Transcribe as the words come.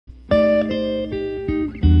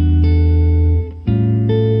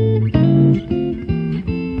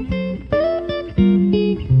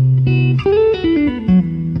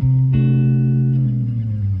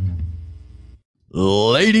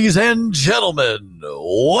Ladies and gentlemen,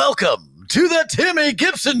 welcome to the Timmy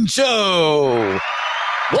Gibson Show.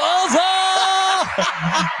 What's up?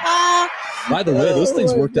 By the way, those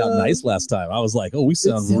things worked out nice last time. I was like, oh, we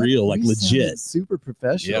sound real, like legit. Super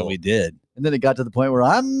professional. Yeah, we did. And then it got to the point where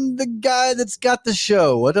I'm the guy that's got the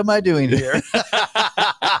show. What am I doing here?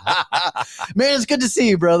 Man, it's good to see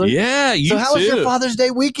you, brother. Yeah, you So how was your Father's Day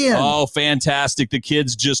weekend? Oh, fantastic. The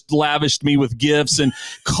kids just lavished me with gifts and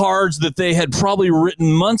cards that they had probably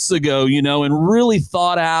written months ago, you know, and really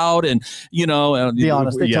thought out. And, you know, be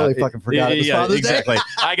honest, they totally fucking forgot it was Father's exactly. Day.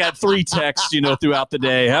 I got 3 texts, you know, throughout the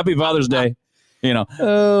day. Happy Father's Day. You know,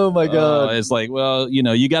 oh my God, it's like, well, you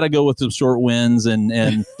know, you got to go with some short wins, and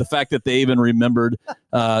the fact that they even remembered,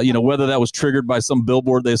 you know, whether that was triggered by some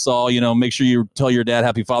billboard they saw, you know, make sure you tell your dad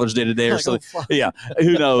Happy Father's Day today or something. Yeah,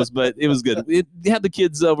 who knows? But it was good. It had the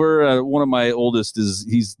kids over. One of my oldest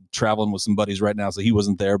he's traveling with some buddies right now, so he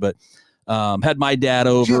wasn't there. But had my dad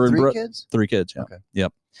over. Did you have 3 kids? 3 kids. Yeah. Okay.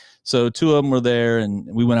 Yep. So 2 of them were there, and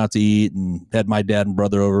we went out to eat and had my dad and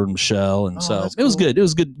brother over and Michelle. And so it was good. It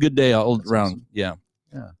was a good day all around. Awesome.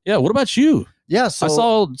 Yeah. What about you? Yeah. So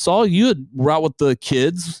I saw you were out with the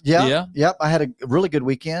kids. Yeah. Yep. I had a really good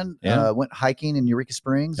weekend. Yeah. Went hiking in Eureka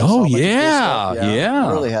Springs. Oh,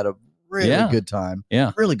 yeah. Really had a really good time.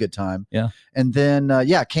 Yeah. Really good time. Yeah. And then,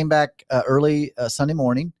 came back early Sunday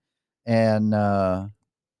morning and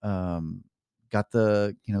got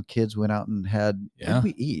the, kids went out and had, what did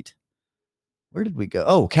we eat? Where did we go?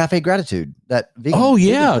 Oh, Cafe Gratitude. That vegan. Oh,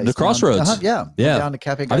 yeah. Vegan The Crossroads. Yeah. Down to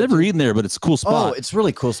Cafe Gratitude. I've never eaten there, but it's a cool spot. Oh, it's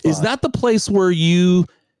really cool spot. Is that the place where you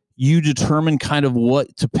determine kind of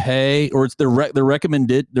what to pay, or it's they're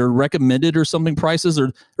recommended or something prices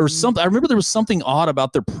or something? I remember there was something odd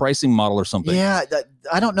about their pricing model or something. Yeah.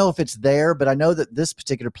 I don't know if it's there, but I know that this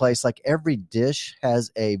particular place, like every dish has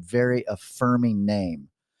a very affirming name.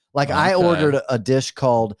 Like I ordered a dish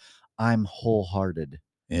called I'm Wholehearted.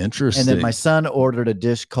 Interesting. And then my son ordered a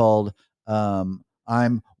dish called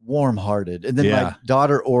I'm Warm-Hearted. And then my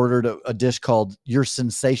daughter ordered a dish called You're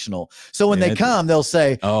Sensational. So when they come, they'll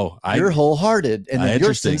say, you're wholehearted. And then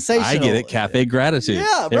you're sensational. I get it. Cafe Gratitude.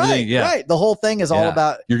 Yeah, right. The whole thing is all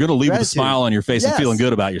about you're going to leave gratitude. with a smile on your face and feeling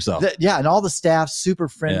good about yourself. And all the staff super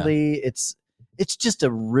friendly. Yeah. It's just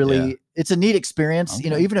a really it's a neat experience. Okay. You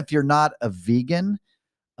know, even if you're not a vegan,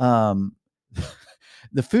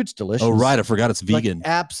 the food's delicious. Oh, right. I forgot it's vegan. Like,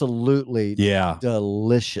 absolutely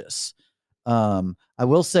delicious. I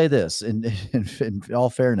will say this in all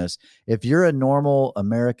fairness, if you're a normal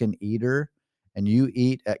American eater and you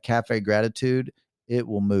eat at Cafe Gratitude, it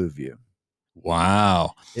will move you.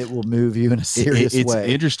 Wow. It will move you in a serious way.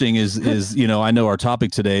 It's interesting is, you know, I know our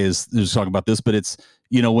topic today is talking about this, but it's,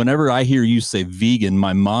 you know, whenever I hear you say vegan,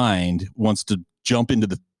 my mind wants to jump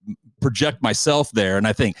into project myself there. And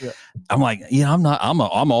I think I'm like, I'm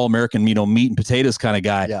all American, meat and potatoes kind of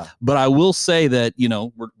guy. Yeah. But I will say that, you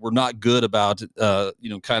know, we're not good about,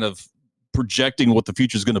 kind of projecting what the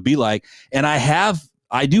future is going to be like. And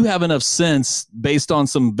I do have enough sense based on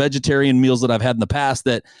some vegetarian meals that I've had in the past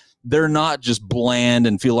that they're not just bland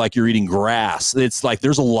and feel like you're eating grass. It's like,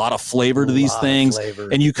 there's a lot of flavor to these things.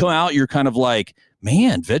 And you come out, you're kind of like,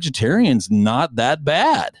 man, vegetarian's not that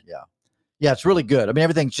bad. Yeah. Yeah, it's really good. I mean,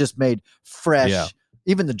 everything's just made fresh. Yeah.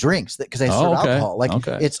 Even the drinks, because they serve alcohol. Like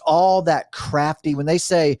it's all that crafty. When they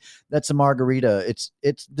say that's a margarita, it's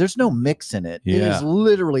there's no mix in it. Yeah. It is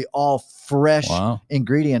literally all fresh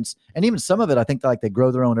ingredients, and even some of it, I think they grow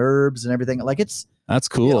their own herbs and everything. Like that's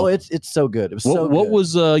cool. You know, it's so good. It was so good. What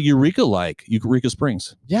was Eureka like? Eureka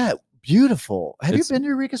Springs. Yeah. Beautiful. Have you been to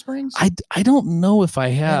Eureka Springs? I don't know if I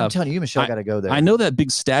have. Man, I'm telling you, Michelle got to go there. I know that big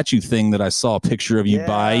statue thing that I saw a picture of you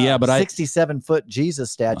by. Yeah, but 67-foot Jesus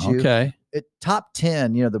statue. Okay. Top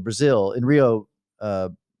 10, the Brazil in Rio,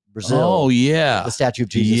 Brazil. Oh, yeah. The statue of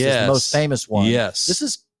Jesus is the most famous one. Yes. This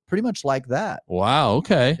is pretty much like that. Wow.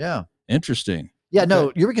 Okay. Yeah. Interesting. Yeah. Okay.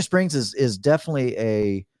 No, Eureka Springs is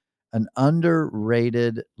definitely an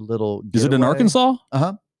underrated little getaway. Is it in Arkansas?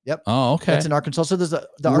 Uh-huh. Yep. Oh, okay. It's in Arkansas. So there's the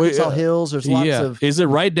Arkansas Hills. There's lots of. Is it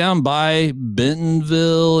right down by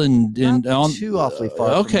Bentonville and not too awfully far?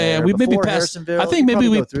 Okay, from there. we maybe passed. I think maybe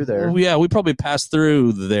we go through there. Yeah, we probably passed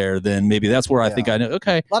through there. Then maybe that's where I think I know.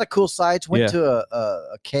 Okay. A lot of cool sites. Went to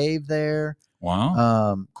a cave there. Wow.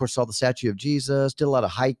 Of course, saw the statue of Jesus. Did a lot of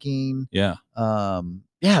hiking. Yeah.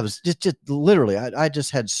 It was just literally. I just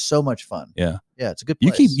had so much fun. Yeah. Yeah, it's a good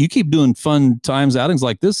place. You keep doing fun times outings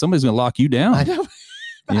like this. Somebody's gonna lock you down. I know.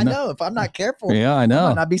 I know if I'm not careful. Yeah, I know. I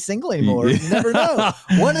might not be single anymore. You never know.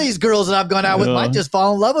 One of these girls that I've gone out with might just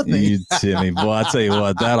fall in love with me. You Timmy, boy, I tell you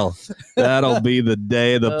what, that'll be the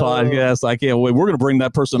day of the podcast. I can't wait. We're gonna bring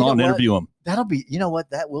that person on and interview him. That'll be, you know what?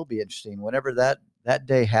 That will be interesting. Whenever that that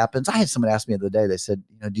day happens, I had someone ask me the other day, they said,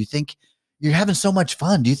 do you think you're having so much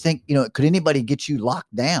fun? Do you think, could anybody get you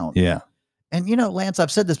locked down? Yeah. And, Lance,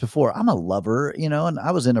 I've said this before, I'm a lover, and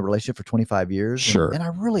I was in a relationship for 25 years. Sure. And I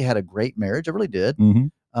really had a great marriage. I really did. Mm-hmm.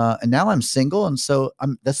 And now I'm single. And so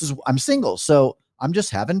I'm single. So I'm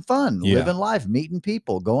just having fun, living life, meeting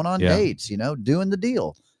people, going on dates, doing the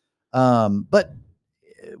deal. But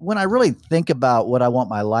when I really think about what I want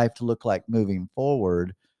my life to look like moving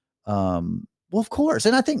forward, well, of course.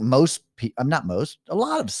 And I think a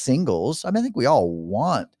lot of singles, I think we all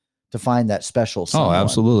want to find that special someone. Oh,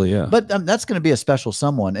 absolutely. Yeah. But that's going to be a special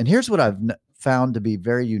someone. And here's what I've found to be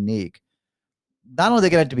very unique. Not only are they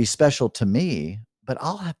going to have to be special to me, but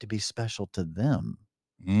I'll have to be special to them.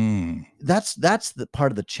 That's the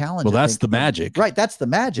part of the challenge. Well, that's the magic. Right. That's the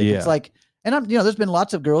magic. Yeah. It's like, and there's been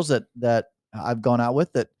lots of girls that I've gone out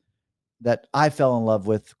with that I fell in love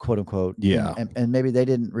with, quote unquote. Yeah. And maybe they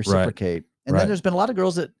didn't reciprocate. Right. And then there's been a lot of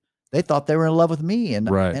girls that they thought they were in love with me and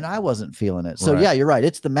I wasn't feeling it. So yeah, you're right.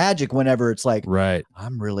 It's the magic whenever it's like,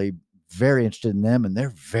 I'm really very interested in them and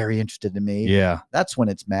they're very interested in me. Yeah. That's when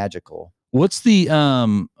it's magical. What's the I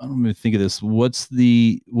don't even think of this. What's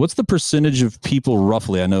the percentage of people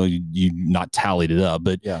roughly? I know you not tallied it up,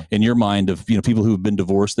 but in your mind of people who've been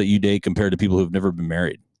divorced that you date compared to people who've never been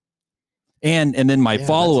married. And then my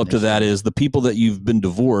follow up to that is the people that you've been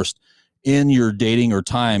divorced in your dating or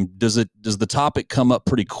time, does the topic come up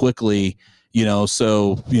pretty quickly?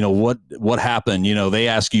 So what happened? They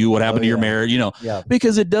ask you what happened to your marriage,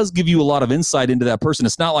 because it does give you a lot of insight into that person.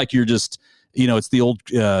 It's not like you're just, it's the old,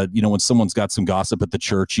 when someone's got some gossip at the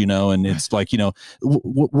church, and it's like,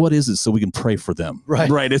 what is it so we can pray for them?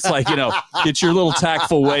 Right. It's like, it's your little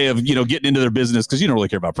tactful way of, getting into their business because you don't really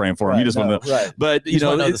care about praying for them. You just want to, but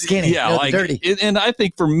the skinny, dirty. And I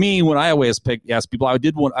think for me, when I always ask people,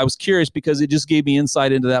 I was curious because it just gave me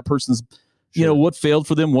insight into that person's, what failed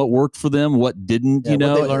for them, what worked for them, what didn't, what they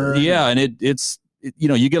learned. Yeah. And it's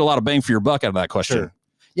you get a lot of bang for your buck out of that question. Sure.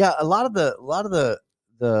 Yeah. A lot of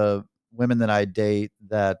the women that I date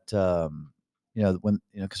that,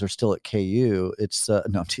 because they're still at KU, it's, no,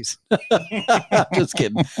 I'm teasing. Just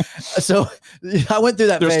kidding. So I went through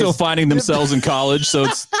that They're phase. still finding themselves in college. So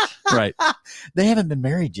it's right. They haven't been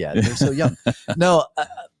married yet. They're so young. No,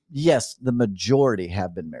 yes, the majority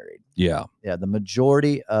have been married. Yeah. Yeah. The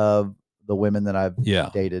majority of the women that I've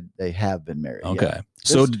dated, they have been married. Okay. Yeah.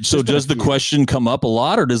 So does the question come up a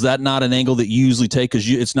lot, or does that not an angle that you usually take because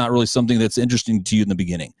it's not really something that's interesting to you in the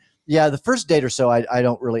beginning? Yeah, the first date or so, I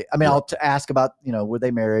don't really. I mean, I'll ask about were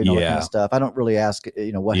they married, all that kind of stuff. I don't really ask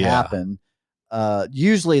what happened.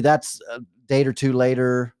 Usually that's a date or two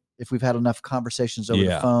later if we've had enough conversations over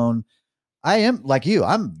the phone. I am like you.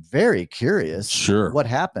 I'm very curious. Sure. What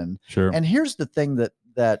happened? Sure. And here's the thing that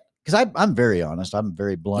because I'm very honest. I'm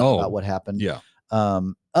very blunt about what happened. Yeah.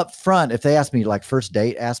 Up front, if they ask me like first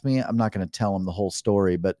date, ask me, I'm not going to tell them the whole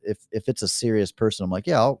story. But if it's a serious person, I'm like,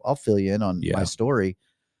 I'll fill you in on my story.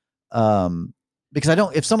 Because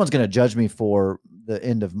if someone's going to judge me for the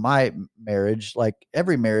end of my marriage, like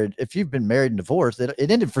every marriage, if you've been married and divorced,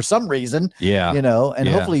 it ended for some reason, and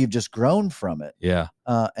hopefully you've just grown from it,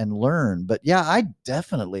 and learned. But I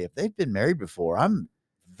definitely, if they've been married before, I'm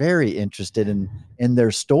very interested in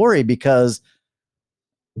their story because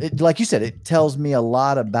like you said, it tells me a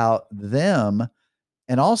lot about them.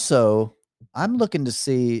 And also I'm looking to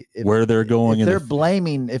see where they're going. If they're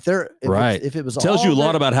blaming, if it was tells you a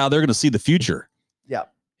lot about how they're going to see the future. Yeah.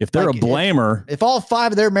 If they're a blamer, if all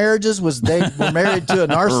 5 of their marriages they were married to a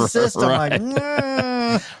narcissist, I'm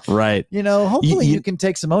like, right. Hopefully you can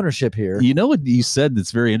take some ownership here. You know what you said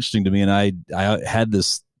that's very interesting to me, and I had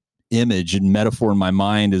this image and metaphor in my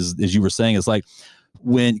mind as you were saying. It's like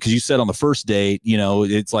because you said on the first date,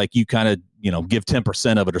 it's like you kind of give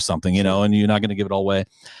 10% of it or something, and you're not going to give it all away.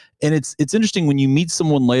 And it's interesting when you meet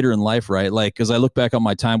someone later in life, right? Like, because I look back on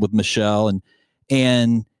my time with Michelle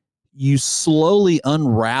and you slowly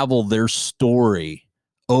unravel their story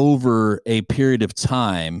over a period of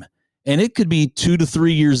time. And it could be 2 to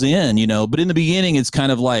 3 years in, but in the beginning, it's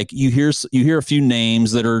kind of like you hear a few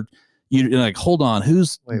names that are, you're like, hold on,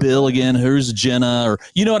 who's Bill again? Who's Jenna? Or,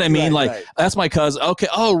 you know what I mean? Right. That's my cousin. Okay.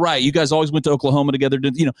 Oh, right. You guys always went to Oklahoma together.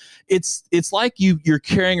 It's like you're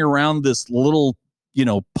carrying around this little,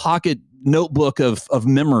 pocket notebook of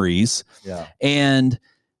memories and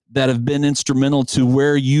that have been instrumental to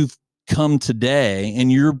where you've come today.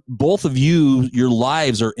 And both of you, your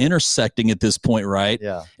lives are intersecting at this point. Right.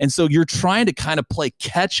 Yeah. And so you're trying to kind of play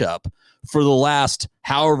catch up for the last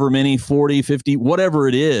however many 40, 50, whatever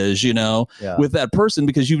it is, with that person,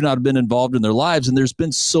 because you've not been involved in their lives. And there's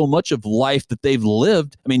been so much of life that they've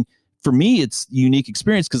lived. I mean, for me, it's a unique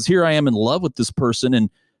experience because here I am in love with this person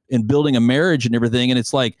and building a marriage and everything. And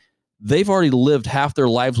it's like, they've already lived half their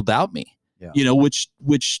lives without me,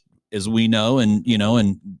 which, as we know,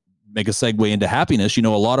 and make a segue into happiness, a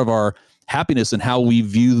lot of our happiness and how we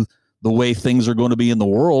view the way things are going to be in the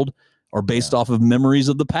world are based off of memories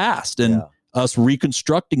of the past and us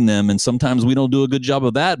reconstructing them. And sometimes we don't do a good job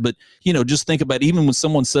of that. But, just think about even when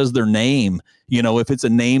someone says their name, if it's a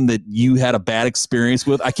name that you had a bad experience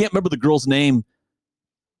with. I can't remember the girl's name.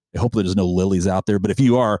 Hopefully there's no Lilies out there. But if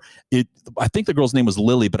you are, I think the girl's name was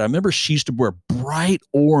Lily. But I remember she used to wear bright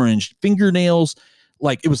orange fingernails,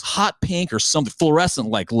 like it was hot pink or something, fluorescent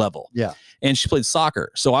like level. Yeah. And she played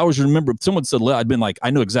soccer. So I always remember if someone said Lily, I'd been like, I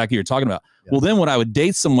know exactly what you're talking about. Yeah. Well, then when I would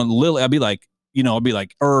date someone, Lily, I'd be like,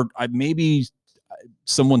 or maybe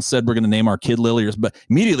someone said we're going to name our kid Lily, but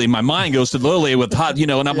immediately my mind goes to Lily with hot,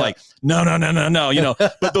 and I'm like, no,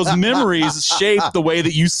 but those memories shape the way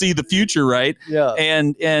that you see the future. Right. Yeah.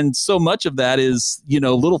 And so much of that is,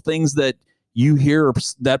 little things that you hear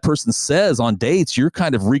that person says on dates, you're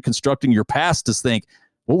kind of reconstructing your past to think,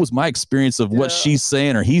 what was my experience of what she's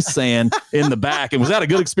saying or he's saying in the back? And was that a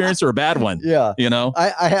good experience or a bad one? Yeah.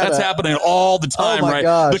 I that's happening all the time, right?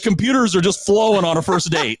 Gosh. The computers are just flowing on a first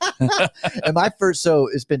date. And so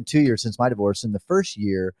it's been 2 years since my divorce. In the first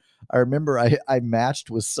year, I remember I matched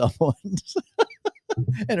with someone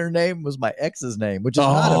and her name was my ex's name, which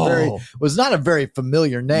is not a very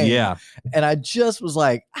familiar name. Yeah. And I just was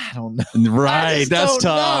like, I don't know. Right. That's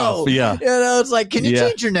tough. Know. Yeah. It's like, can you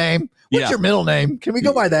change your name? What's your middle name? Can we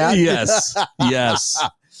go by that? Yes. Yes.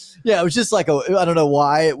 Yeah, it was just like I don't know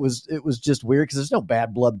why it was just weird because there's no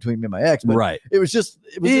bad blood between me and my ex, but it was just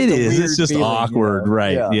it's just feeling, awkward,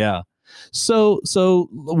 right? Yeah. So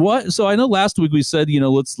what? So I know last week we said,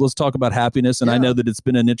 let's talk about happiness, and I know that it's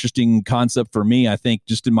been an interesting concept for me. I think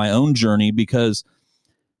just in my own journey because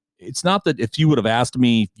it's not that if you would have asked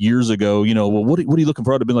me years ago, well, what are you looking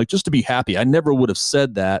for? I'd have been like, just to be happy. I never would have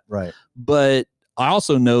said that, right? But I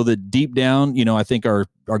also know that deep down, I think our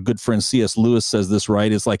good friend C.S. Lewis says this,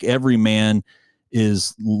 right? It's like every man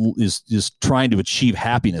is trying to achieve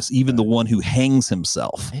happiness, even the one who hangs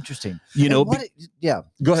himself. Interesting. Go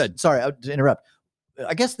ahead. Sorry to interrupt.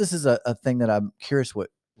 I guess this is a thing that I'm curious what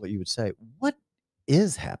you would say. What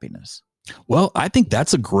is happiness? Well, I think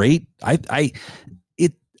that's a great, I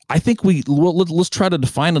think let's try to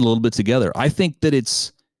define it a little bit together. I think that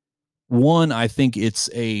I think it's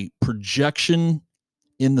a projection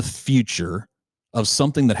in the future of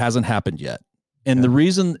something that hasn't happened yet. And the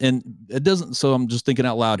reason, and it doesn't, so I'm just thinking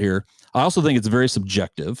out loud here. I also think it's very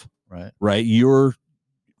subjective, right?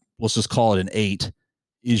 Let's just call it an 8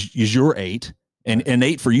 is your 8 and an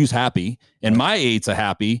 8 for you is happy. And my 8's a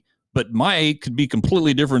happy, but my 8 could be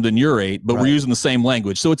completely different than your 8, but we're using the same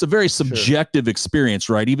language. So it's a very subjective experience,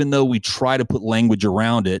 right? Even though we try to put language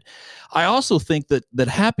around it. I also think that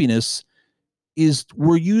happiness is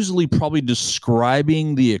we're usually probably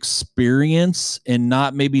describing the experience and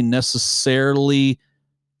not maybe necessarily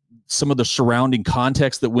some of the surrounding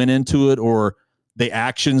context that went into it or the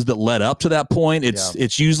actions that led up to that point.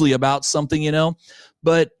 It's usually about something,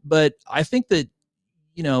 but I think that,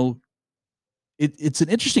 it's an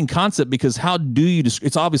interesting concept because how do you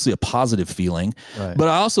it's obviously a positive feeling, but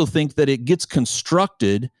I also think that it gets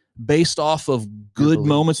constructed based off of good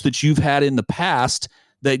moments that you've had in the past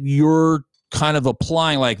that you're kind of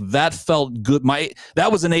applying like that felt good.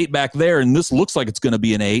 That was an 8 back there. And this looks like it's going to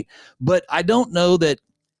be an 8, but I don't know that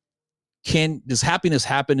does happiness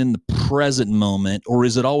happen in the present moment, or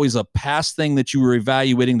is it always a past thing that you were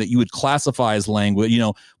evaluating that you would classify as language?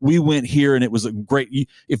 We went here and it was a great,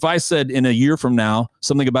 if I said in a year from now,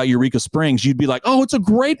 something about Eureka Springs, you'd be like, oh, it's a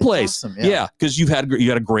great place. Awesome, yeah. Cause you had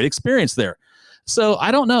a great experience there. So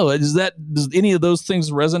I don't know. Does any of those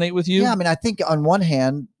things resonate with you? Yeah. I mean, I think on one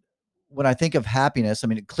hand, when I think of happiness, I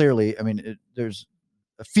mean, clearly, there's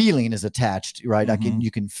a feeling is attached, right? Mm-hmm.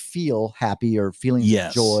 You can feel happy or feelings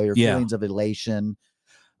of joy or feelings of elation.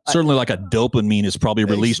 Certainly like a dopamine is probably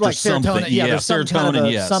released like or something. Serotonin, there's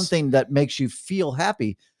serotonin, something that makes you feel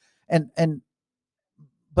happy.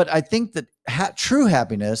 But I think that true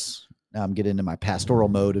happiness, now I'm getting into my pastoral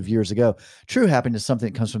mode of years ago, true happiness is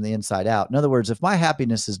something that comes from the inside out. In other words, if my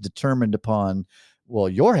happiness is determined upon,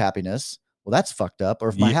 your happiness, well, that's fucked up. Or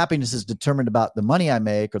if my happiness is determined about the money I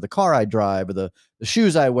make or the car I drive or the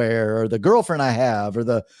shoes I wear or the girlfriend I have or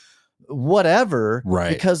the whatever. Right.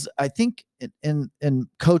 Because I think in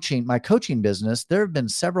coaching, my coaching business, there have been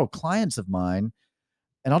several clients of mine,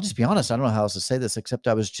 and I'll just be honest, I don't know how else to say this, except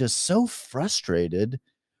I was just so frustrated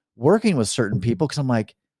working with certain people because I'm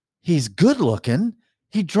like, he's good looking.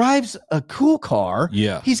 He drives a cool car.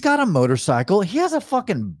 Yeah. He's got a motorcycle. He has a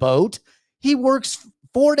fucking boat. He works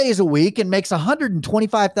 4 days a week and makes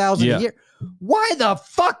 $125,000 a year. Why the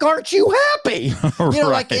fuck aren't you happy? You know,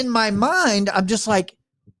 like in my mind, I'm just like,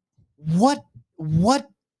 what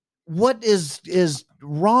is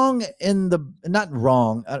wrong in the, not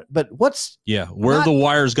wrong, but what's where are the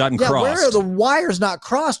wires gotten crossed? Where are the wires not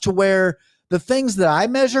crossed to where the things that I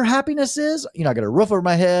measure happiness is, you know, I got a roof over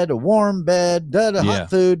my head, a warm bed, hot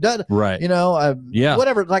food, you know,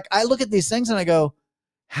 whatever. Like I look at these things and I go,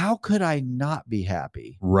 how could I not be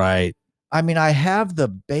happy? Right. I mean, I have the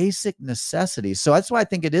basic necessities. So that's why I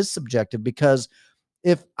think it is subjective, because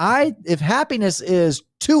if happiness is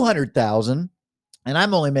 200,000 and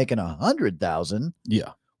I'm only making 100,000,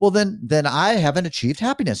 well, then I haven't achieved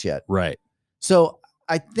happiness yet. Right. So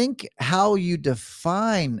I think how you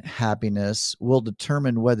define happiness will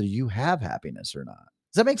determine whether you have happiness or not.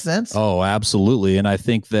 Does that make sense? Oh, absolutely. And I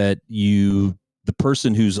think that the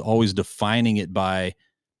person who's always defining it by,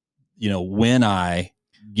 you know, when I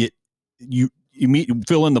get you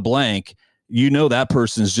fill in the blank, you know, that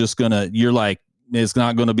person's just you're like, it's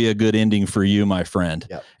not going to be a good ending for you, my friend.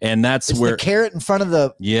 Yep. And it's where the carrot in front of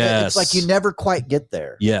the, yes, it's like you never quite get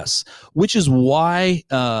there. Yes. Which is why,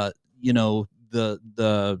 you know,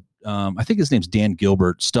 I think his name's Dan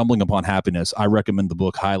Gilbert, Stumbling Upon Happiness. I recommend the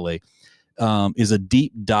book highly. Is a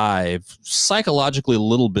deep dive psychologically a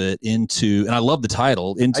little bit into, and I love the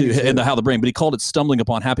title, into how the brain, but he called it Stumbling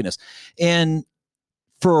Upon Happiness. And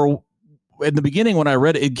in the beginning, when I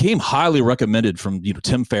read it, it came highly recommended from, you know,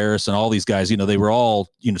 Tim Ferriss and all these guys. You know, they were all,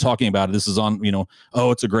 you know, talking about it. This is on, you know,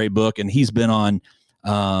 it's a great book. And he's been on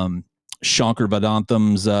Shankar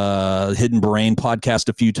Vedantham's Hidden Brain podcast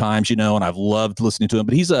a few times, you know, and I've loved listening to him.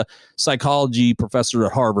 But he's a psychology professor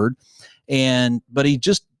at Harvard, but he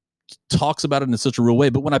just talks about it in such a real way.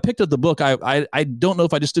 But when I picked up the book, I don't know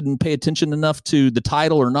if I just didn't pay attention enough to the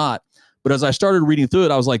title or not. But as I started reading through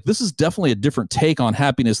it, I was like, this is definitely a different take on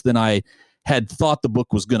happiness than I had thought the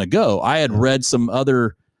book was going to go. I had read some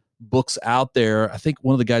other books out there. I think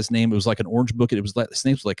one of the guys' name, it was like an orange book. It was like, his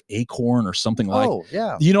name was like Acorn or something like. Oh,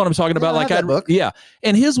 yeah. You know what I'm talking about? Like that book. Yeah.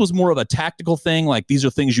 And his was more of a tactical thing. Like, these are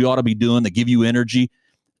things you ought to be doing that give you energy.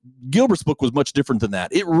 Gilbert's book was much different than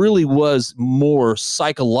that. It really was more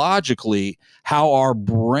psychologically how our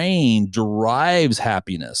brain derives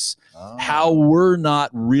happiness, how we're not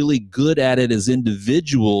really good at it as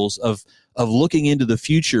individuals of looking into the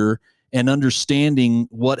future and understanding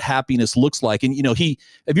what happiness looks like. And, you know, have you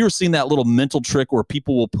ever seen that little mental trick where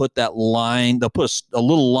people will put that line, they'll put a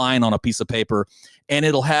little line on a piece of paper and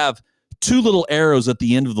it'll have two little arrows at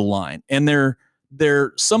the end of the line. And they're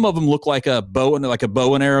some of them look like a bow and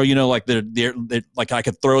arrow, you know, like they're like I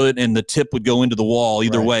could throw it and the tip would go into the wall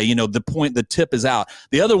either way. You know, the tip is out.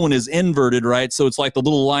 The other one is inverted, right? So it's like the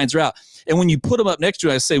little lines are out. And when you put them up next to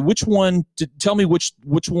it, I say, tell me which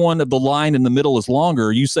one of the line in the middle is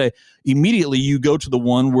longer. You say immediately you go to the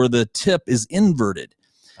one where the tip is inverted.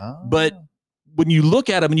 But when you look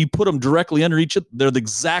at them and you put them directly under each other, they're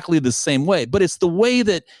exactly the same way. But it's the way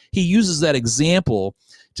that he uses that example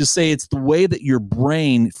to say it's the way that your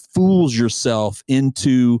brain fools yourself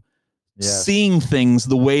into seeing things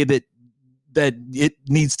the way that it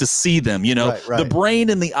needs to see them. You know, the brain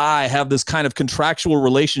and the eye have this kind of contractual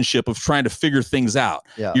relationship of trying to figure things out.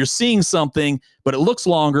 Yeah. You're seeing something, but it looks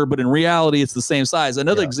longer, but in reality, it's the same size.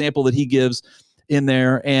 Another example that he gives in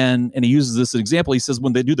there, and he uses this example, he says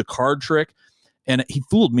when they do the card trick, and he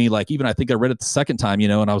fooled me, like, even I think I read it the second time, you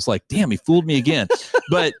know, and I was like, damn, he fooled me again.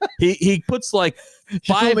 But he puts like you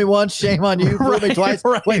fooled me once, shame on you. Fooled me twice.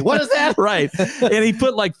 Right. Wait, what is that? Right. And he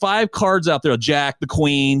put like 5 cards out there, a jack, the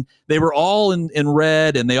queen. They were all in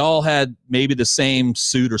red, and they all had maybe the same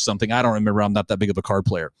suit or something. I don't remember. I'm not that big of a card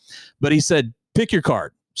player. But he said, pick your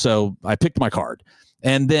card. So I picked my card.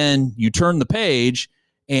 And then you turn the page,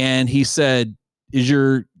 and he said, is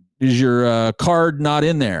your card not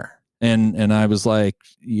in there? And I was like,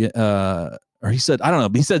 or he said, I don't know,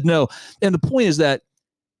 but he said no. And the point is that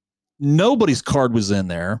nobody's card was in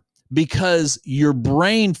there because your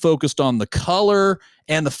brain focused on the color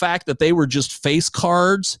and the fact that they were just face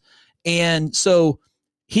cards. And so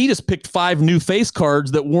he just picked 5 new face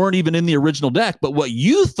cards that weren't even in the original deck. But what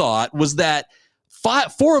you thought was that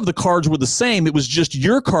 4 of the cards were the same. It was just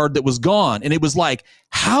your card that was gone. And it was like,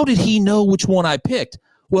 how did he know which one I picked?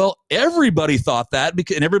 Well, everybody thought that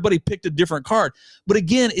and everybody picked a different card. But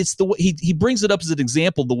again, it's the way he brings it up as an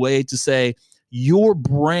example, the way to say your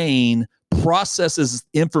brain processes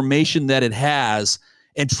information that it has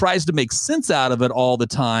and tries to make sense out of it all the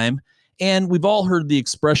time. And we've all heard the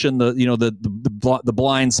expression, the the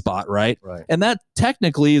blind spot, right? Right. And that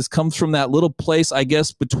technically comes from that little place, I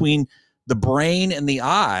guess, between the brain and the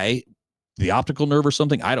eye, the optical nerve or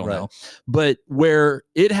something, I don't know, but where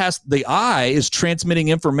the eye is transmitting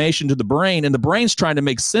information to the brain, and the brain's trying to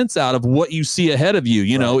make sense out of what you see ahead of you.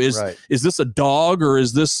 You know, is this a dog, or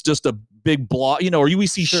is this just a big block? You know, or we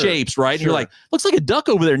see shapes, right? And you're like, looks like a duck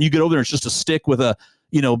over there, and you get over there, and it's just a stick with a,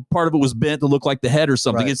 you know, part of it was bent to look like the head or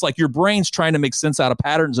something. It's like your brain's trying to make sense out of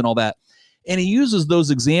patterns and all that. And he uses those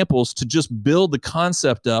examples to just build the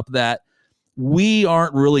concept up that we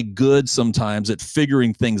aren't really good sometimes at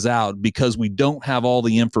figuring things out because we don't have all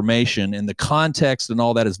the information, and the context and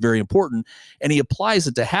all that is very important. And he applies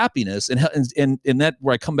it to happiness. And that,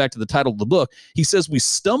 where I come back to the title of the book, he says we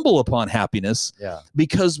stumble upon happiness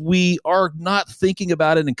because we are not thinking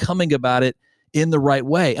about it and coming about it in the right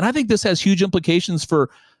way. And I think this has huge implications for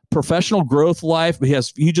professional growth life. It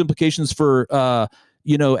has huge implications for,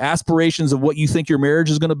 you know, aspirations of what you think your marriage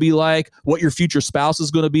is going to be like, what your future spouse is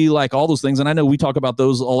going to be like, all those things. And I know we talk about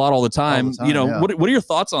those a lot all the time. You know, what are your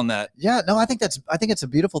thoughts on that? Yeah, no, I think it's a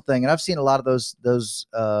beautiful thing. And I've seen a lot of those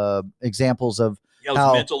examples of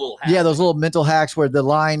how, mental little hacks. those little mental hacks where the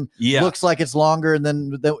line looks like it's longer, and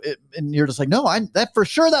then and you're just like, no, that for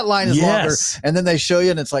sure that line is longer. And then they show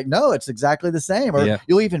you, and it's like, no, it's exactly the same. Or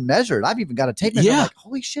you'll even measure it. I've even got a tape measure. I'm like,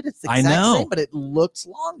 holy shit, it's the exact same, but it looks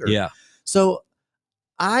longer. Yeah. So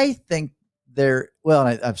I think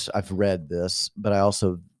and I've read this, but I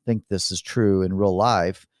also think this is true in real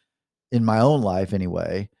life, in my own life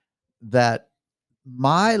anyway, that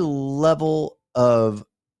my level of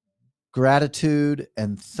gratitude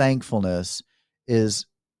and thankfulness is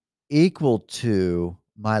equal to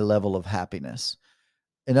my level of happiness.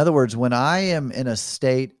 In other words, when I am in a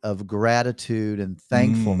state of gratitude and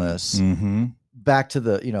thankfulness, back to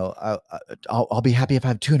the, you know, I'll be happy if I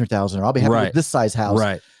have 200,000, or I'll be happy with this size house.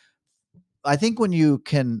 Right. I think when you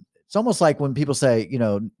can, it's almost like when people say, you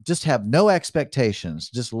know, just have no expectations,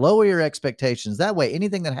 just lower your expectations. That way,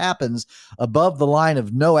 anything that happens above the line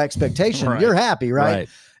of no expectation, you're happy, right?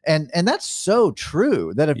 And that's so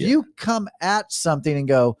true, that if you come at something and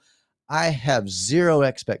go, I have zero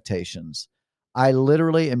expectations, I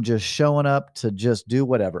literally am just showing up to just do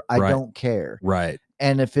whatever. I don't care. Right.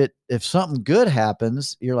 And if something good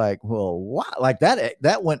happens, you're like, well, what? Like that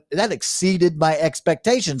exceeded my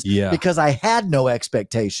expectations because I had no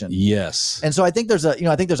expectation. Yes. And so I think there's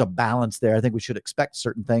a balance there. I think we should expect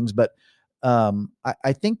certain things, but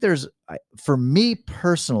I think for me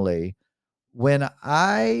personally, when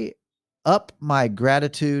I up my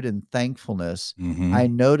gratitude and thankfulness, I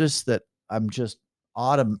notice that I'm just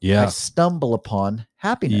I stumble upon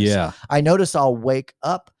happiness. Yeah. I notice I'll wake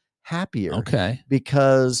up happier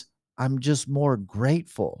because I'm just more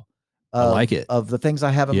grateful I like it. of the things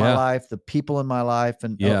I have in my life, the people in my life,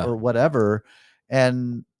 and or whatever.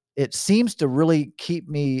 And it seems to really keep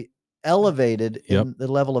me elevated in the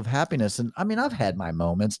level of happiness. And I mean, I've had my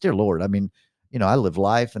moments, dear Lord. I mean, you know, I live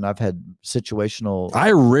life and I've had situational.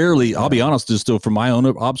 I rarely, I'll be honest, just from my own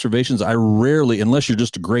observations, I rarely, unless you're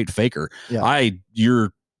just a great faker, I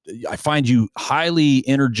find you highly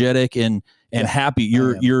energetic and happy.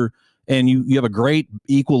 And you have a great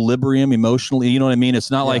equilibrium emotionally. You know what I mean?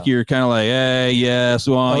 It's not like you're kind of like, hey, yes,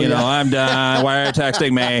 well, you know, I'm done. Why are you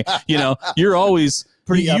texting me? You know, you're always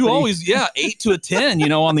pretty. You always, 8 to a 10. You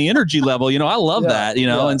know, on the energy level. You know, I love that. You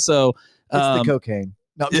know, and so it's the cocaine.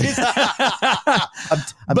 No,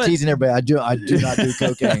 I'm teasing everybody. I do not do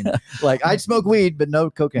cocaine. Like, I smoke weed, but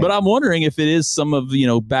no cocaine. But I'm wondering if it is some of, you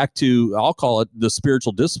know, back to, I'll call it the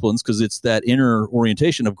spiritual disciplines, because it's that inner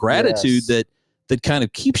orientation of gratitude that kind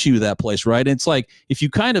of keeps you that place, right? And it's like, if you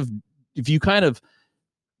kind of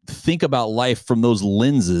think about life from those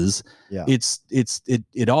lenses,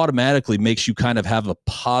 it automatically makes you kind of have a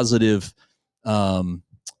positive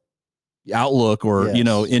outlook, or you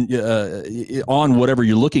know, on whatever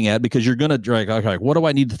you're looking at, because you're gonna drag, okay, what do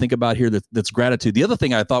I need to think about here that's gratitude? The other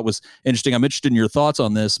thing I thought was interesting, I'm interested in your thoughts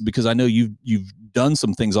on this, because I know you've done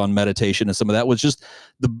some things on meditation, and some of that was just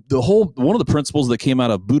the whole, one of the principles that came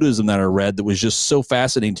out of Buddhism that I read that was just so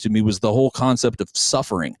fascinating to me was the whole concept of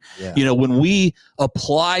suffering. You know, when we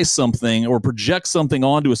apply something or project something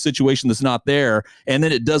onto a situation that's not there, and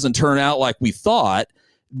then it doesn't turn out like we thought,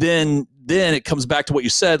 then it comes back to what you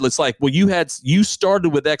said. It's like, well, you started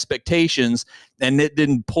with expectations and it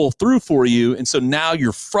didn't pull through for you. And so now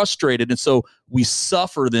you're frustrated. And so we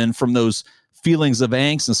suffer then from those feelings of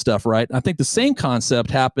angst and stuff, right? I think the same concept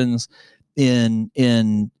happens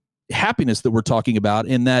in happiness that we're talking about.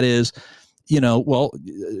 And that is, you know, well,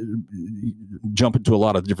 jump into a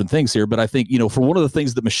lot of different things here, but I think, you know, for one of the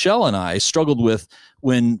things that Michelle and I struggled with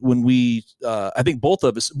when we, I think both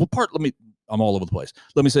of us, I'm all over the place.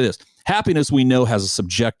 Let me say this. Happiness, we know, has a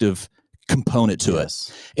subjective component to it.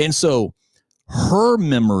 And so her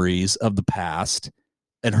memories of the past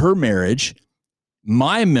and her marriage,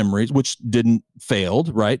 my memories, which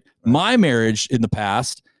failed, right? My marriage in the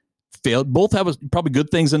past failed. Both have probably good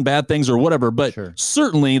things and bad things or whatever, but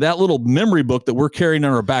certainly that little memory book that we're carrying in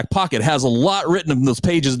our back pocket has a lot written in those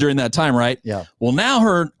pages during that time, right? Yeah. Well, now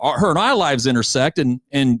her and I lives intersect, and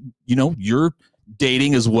you know, you're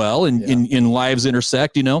dating as well, and in lives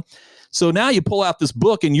intersect, you know. So now you pull out this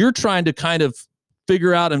book and you're trying to kind of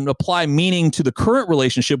figure out and apply meaning to the current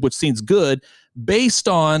relationship, which seems good, based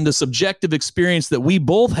on the subjective experience that we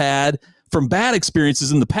both had from bad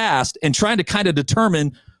experiences in the past, and trying to kind of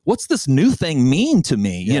determine, what's this new thing mean to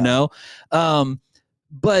me, you know? And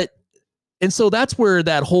so that's where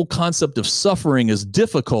that whole concept of suffering is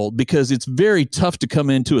difficult, because it's very tough to come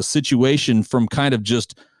into a situation from kind of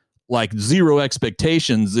just like zero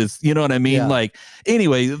expectations. It's, you know what I mean? Like,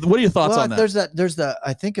 anyway, what are your thoughts on that?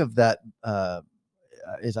 I think of that,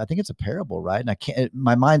 I think it's a parable, right? And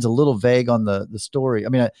my mind's a little vague on the story. I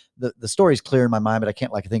mean, the story's clear in my mind, but I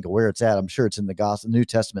can't think of where it's at. I'm sure it's in the New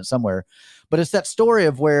Testament somewhere, but it's that story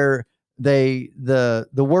of where the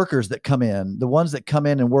workers that come in, the ones that come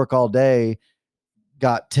in and work all day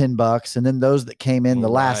got $10, and then those that came in the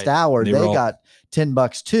last hour, they got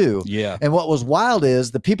 $10 too. Yeah. And what was wild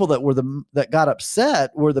is the people that got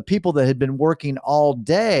upset were the people that had been working all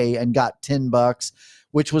day and got $10,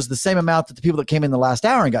 which was the same amount that the people that came in the last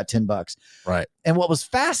hour and got $10. Right. And what was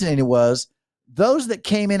fascinating was those that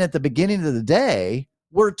came in at the beginning of the day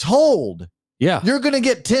were told, you're going to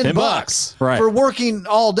get $10 for working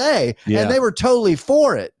all day. Yeah. And they were totally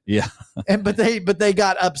for it. Yeah. but they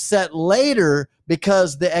got upset later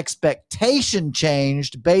because the expectation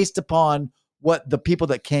changed based upon what the people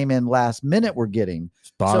that came in last minute were getting.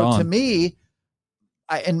 To me,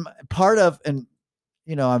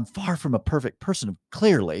 you know, I'm far from a perfect person,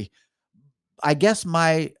 clearly. I guess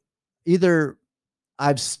I've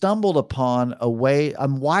stumbled upon a way,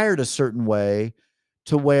 I'm wired a certain way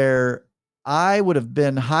to where I would have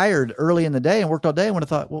been hired early in the day and worked all day and would have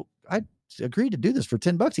thought, well, I agreed to do this for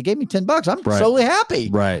 $10. He gave me $10. I'm totally happy.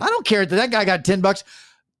 Right. I don't care that guy got $10.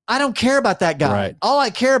 I don't care about that guy. Right. All I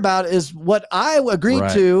care about is what I agreed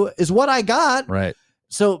to is what I got. Right.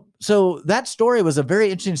 So that story was a very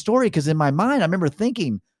interesting story, because in my mind, I remember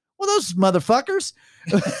thinking, well, those motherfuckers,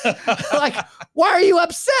 like, why are you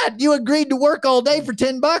upset? You agreed to work all day for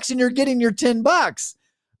 $10 and you're getting your $10.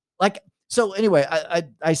 Like, so anyway,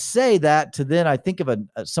 I say that to then I think of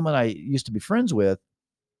someone I used to be friends with.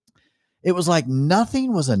 It was like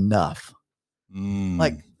nothing was enough.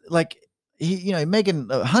 Like he, making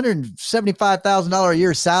 $175,000 a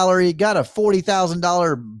year salary, got a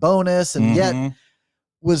 $40,000 bonus, and yet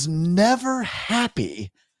was never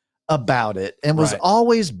happy about it, and was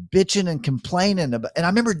always bitching and complaining about. And I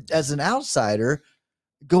remember as an outsider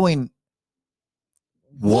going,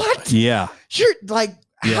 "What? Yeah, you're like."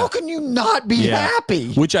 How can you not be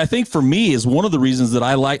happy? Which I think for me is one of the reasons that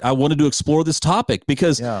I wanted to explore this topic,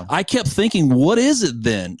 because I kept thinking, what is it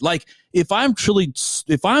then? Like, if I'm trying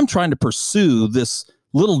to pursue this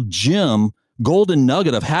little golden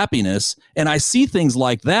nugget of happiness, and I see things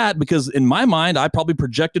like that, because in my mind, I probably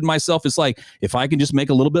projected myself as like, if I can just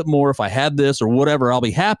make a little bit more, if I had this or whatever, I'll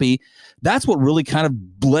be happy. That's what really kind of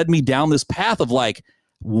led me down this path of like,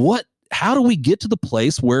 how do we get to the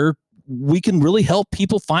place where we can really help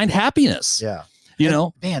people find happiness? Yeah.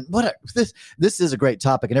 Man, this is a great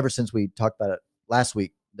topic. And ever since we talked about it last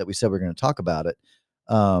week, that we said we're going to talk about it,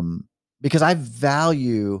 because I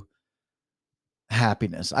value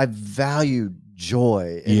happiness. I value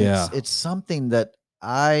joy. And it's something that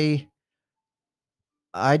I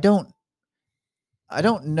don't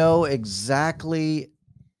know exactly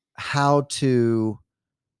how to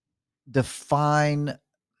define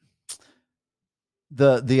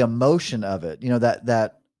the emotion of it,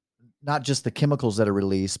 that not just the chemicals that are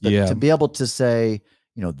released, but to be able to say,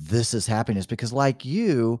 this is happiness, because like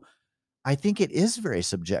you, I think it is very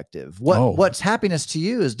subjective. What's happiness to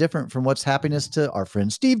you is different from what's happiness to our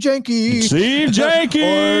friend Steve Janke.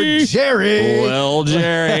 Or Jerry. Well,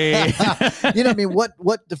 Jerry.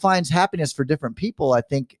 What defines happiness for different people, I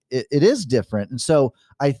think it is different. And so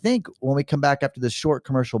I think when we come back after this short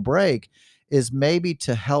commercial break, is maybe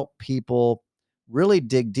to help people really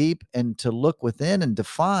dig deep and to look within and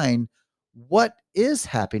define what is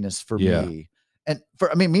happiness for me. And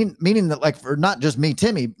meaning that, like, for not just me,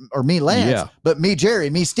 Timmy, or me, Lance, but me, Jerry,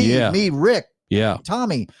 me, Steve, me, Rick,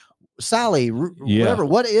 Tommy, Sally, whatever.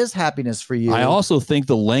 What is happiness for you? I also think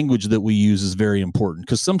the language that we use is very important,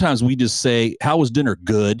 because sometimes we just say, how was dinner?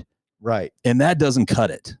 Good. Right. And that doesn't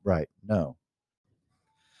cut it. Right. No.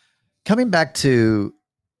 coming back to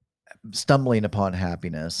stumbling upon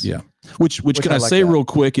happiness. Yeah. Which can I like say that. real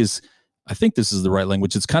quick is, I think this is the right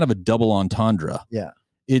language. It's kind of a double entendre. Yeah.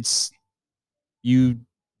 It's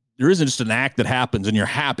there isn't just an act that happens and you're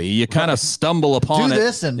happy. You kind of stumble upon Do it.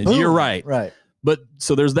 this and boom. You're right. Right. But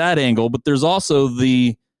so there's that angle, but there's also you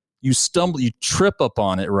trip up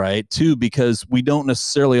on it, right? Too, because we don't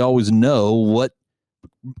necessarily always know what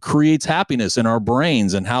creates happiness in our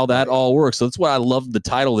brains and how that all works. So that's why I love the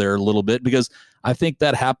title there a little bit, because I think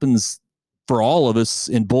that happens for all of us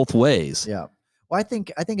in both ways. Yeah. Well, I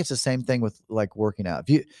think it's the same thing with like working out.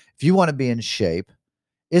 If you want to be in shape,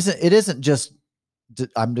 it isn't just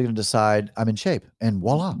I'm going to decide I'm in shape and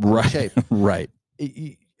voila, I'm in shape. Right.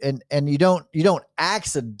 And you don't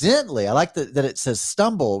accidentally. I like that it says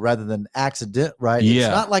stumble rather than accident. Right. Yeah.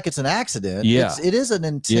 It's not like it's an accident. Yeah. It is an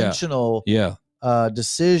intentional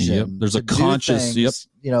decision. Yep. There's a conscious. Things,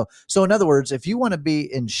 So in other words, if you want to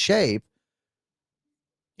be in shape,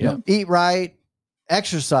 eat right,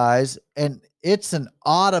 exercise, and it's an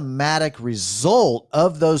automatic result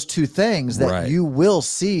of those two things that you will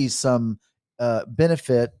see some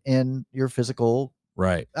benefit in your physical.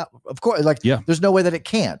 Right. Of course, there's no way that it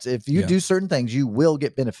can't. If you do certain things, you will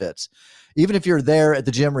get benefits. Even if you're there at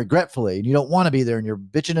the gym regretfully and you don't want to be there and you're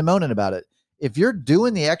bitching and moaning about it, if you're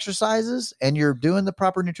doing the exercises and you're doing the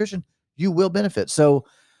proper nutrition, you will benefit. So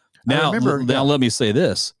now let me say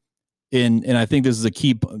this. And I think this is a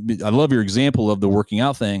key. I love your example of the working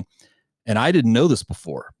out thing. And I didn't know this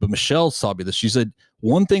before, but Michelle taught me this. She said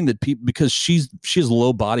one thing that because she has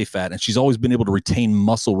low body fat and she's always been able to retain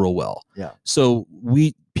muscle real well. Yeah. So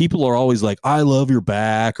people are always like, I love your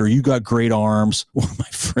back, or you got great arms. One of my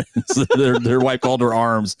friends, their wife called her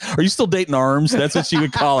Arms. Are you still dating Arms? That's what she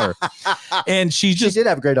would call her. And she did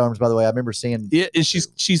have great arms, by the way. I remember seeing. Yeah, and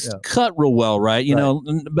she's cut real well, right? You know,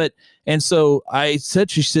 and so I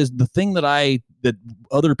said, she says the thing that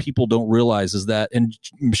other people don't realize is that, and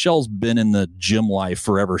Michelle's been in the gym life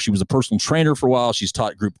forever. She was a personal trainer for a while. She's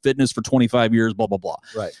taught group fitness for 25 years, blah, blah, blah.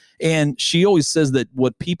 Right. And she always says that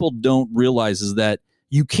what people don't realize is that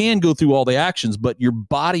you can go through all the actions, but your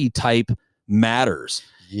body type matters.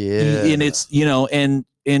 Yeah. And it's,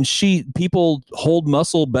 people hold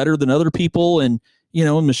muscle better than other people. And,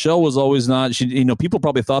 and Michelle was always not, people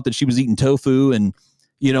probably thought that she was eating tofu and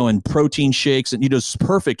protein shakes and, it's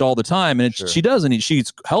perfect all the time. And she doesn't eat, she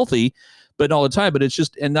eats healthy, but all the time. But it's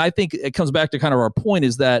just, and I think it comes back to kind of our point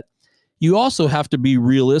is that you also have to be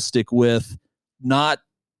realistic with not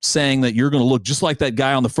saying that you're going to look just like that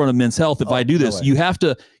guy on the front of Men's Health. If I do this, you have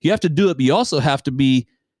to do it, but you also have to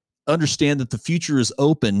understand that the future is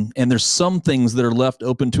open and there's some things that are left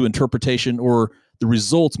open to interpretation, or the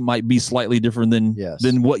results might be slightly different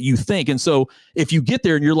than what you think. And so if you get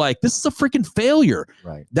there and you're like, this is a freaking failure,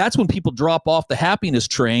 right? That's when people drop off the happiness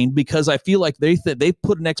train, because I feel like they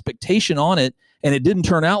put an expectation on it and it didn't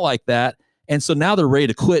turn out like that. And so now they're ready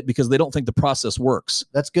to quit because they don't think the process works.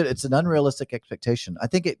 That's good. It's an unrealistic expectation. I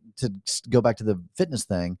think to go back to the fitness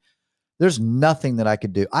thing, there's nothing that I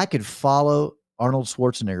could do. I could follow Arnold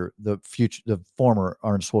Schwarzenegger, the former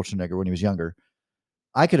Arnold Schwarzenegger when he was younger.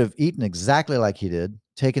 I could have eaten exactly like he did,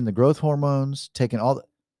 taken the growth hormones,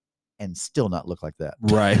 and still not look like that.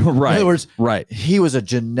 Right. In other words, right. He was a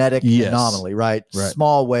genetic anomaly, right?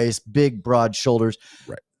 Small waist, big, broad shoulders.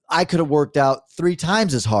 Right. I could have worked out 3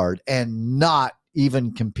 times as hard and not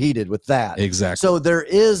even competed with that. Exactly. So there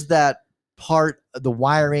is that part, the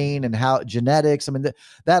wiring and how genetics, I mean,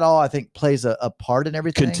 that all I think plays a part in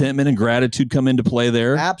everything. Contentment and gratitude come into play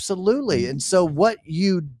there. Absolutely. And so what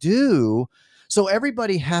you do, so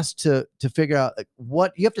everybody has to figure out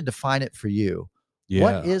what you have to define it for you. Yeah.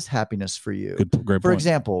 What is happiness for you? Great for point.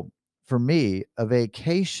 example, for me, a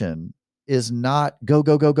vacation is not go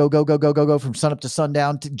from sun up to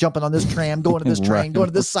sundown, jumping on this tram, going to this train, going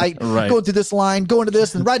to this site, going through this line, going to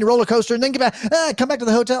this and riding a roller coaster and then get back, come back to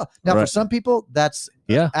the hotel. Now, for some people, that's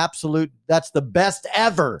absolute. That's the best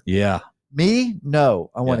ever. Yeah. Me,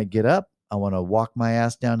 no. I want to get up. I want to walk my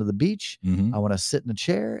ass down to the beach. Mm-hmm. I want to sit in a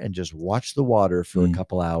chair and just watch the water for a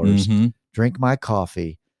couple hours, drink my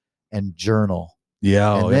coffee and journal.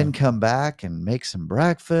 Yeah. And then come back and make some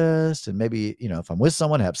breakfast. And maybe, if I'm with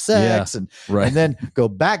someone, have sex and then go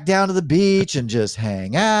back down to the beach and just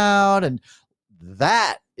hang out. And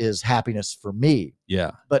that is happiness for me.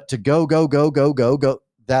 Yeah. But to go,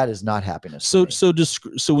 that is not happiness. So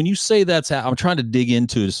when you say I'm trying to dig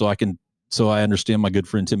into it so I understand my good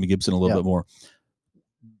friend Timmy Gibson a little bit more.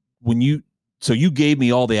 So you gave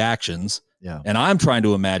me all the actions, and I'm trying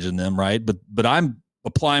to imagine them, right? But I'm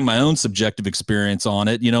applying my own subjective experience on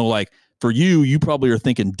it, like for you probably are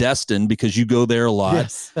thinking Destin because you go there a lot.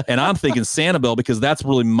 Yes. And I'm thinking Sanibel because that's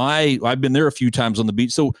really I've been there a few times on the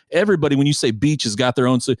beach. So everybody, when you say beach, has got their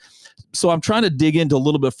own. So I'm trying to dig into a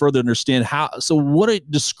little bit further, understand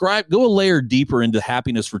go a layer deeper into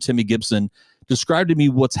happiness for Timmy Gibson. Describe to me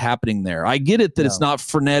what's happening there. I get it that it's not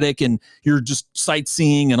frenetic and you're just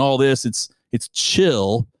sightseeing and all this. It's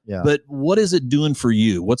chill, but what is it doing for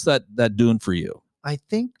you? What's that doing for you? I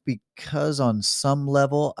think because on some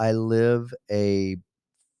level I live a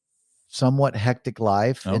somewhat hectic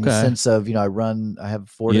life in the sense of, I have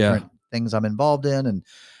 4 different things I'm involved in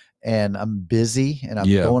and I'm busy and I'm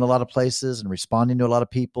going a lot of places and responding to a lot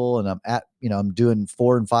of people. And I'm doing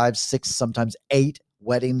 4 and 5, 6, sometimes 8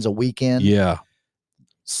 weddings a weekend. Yeah.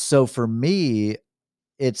 So for me,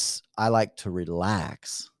 I like to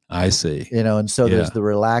relax. I see. And so there's the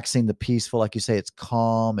relaxing, the peaceful, like you say, it's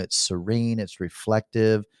calm, it's serene, it's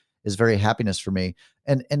reflective, is very happiness for me.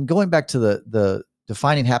 And going back to the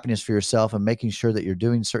defining happiness for yourself and making sure that you're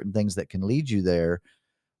doing certain things that can lead you there.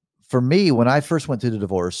 For me, when I first went through the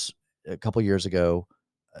divorce a couple of years ago,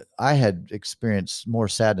 I had experienced more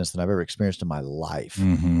sadness than I've ever experienced in my life.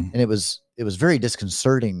 Mm-hmm. And it was very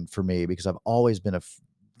disconcerting for me because I've always been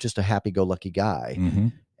just a happy-go-lucky guy. Mm-hmm.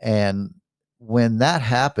 And when that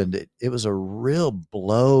happened, it was a real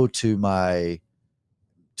blow to me,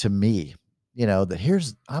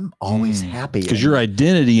 that I'm always happy. Because your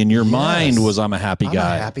identity in your mind was I'm a happy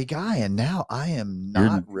guy. I'm a happy guy. And now I am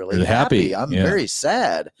not really happy. I'm very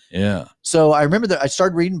sad. Yeah. So I remember that I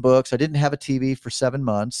started reading books. I didn't have a TV for 7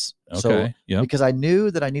 months. Okay. So, because I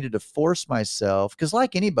knew that I needed to force myself, because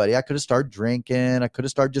like anybody, I could have started drinking. I could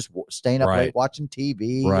have started just staying up late watching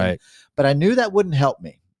TV. Right. But I knew that wouldn't help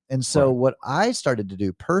me. And so what I started to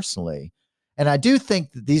do personally, and I do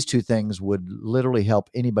think that these 2 things would literally help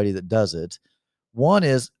anybody that does it. One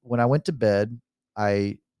is when I went to bed,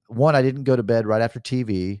 I didn't go to bed right after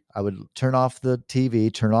TV. I would turn off the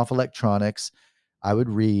TV, turn off electronics. I would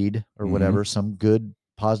read or whatever, some good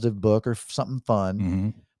positive book or something fun. Mm-hmm.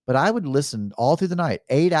 But I would listen all through the night,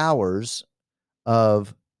 8 hours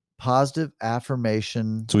of positive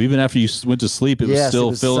affirmation. So even after you went to sleep, it was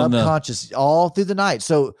still filling subconscious all through the night.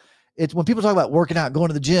 So it's when people talk about working out, going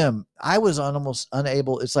to the gym, I was almost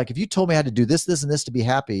unable. It's like if you told me I had to do this, this, and this to be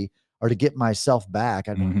happy or to get myself back,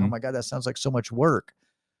 I'd be like, oh my God, that sounds like so much work.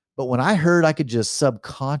 But when I heard I could just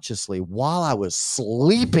subconsciously, while I was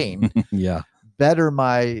sleeping, better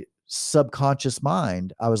my subconscious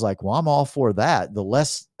mind, I was like, well, I'm all for that. The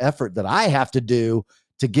less effort that I have to do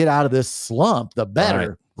to get out of this slump, the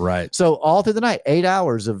better. Right. So all through the night, 8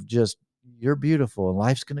 hours of just, you're beautiful and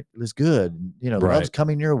life's is good. Love's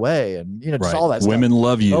coming your way and, just all that stuff. Women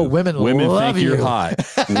love you. Oh, women love think you. You're hot.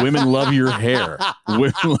 Women love your hair.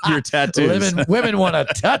 Women love your tattoos. Women want to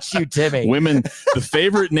touch you, Timmy. Women, the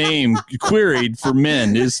favorite name queried for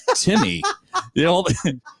men is Timmy.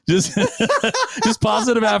 Just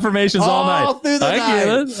positive affirmations all night. Through the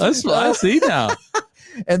night. I see now.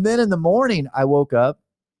 And then in the morning, I woke up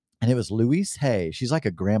and it was Louise Hay. She's like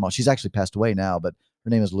a grandma. She's actually passed away now, but her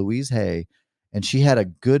name is Louise Hay. And she had a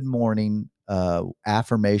good morning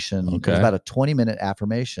affirmation. It was about a 20-minute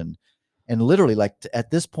affirmation. And literally, like at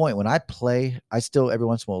this point, when I play, I still every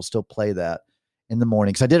once in a while will still play that in the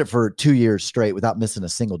morning because I did it for 2 years straight without missing a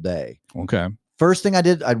single day. Okay. First thing I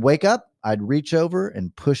did, I'd wake up, I'd reach over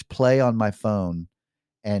and push play on my phone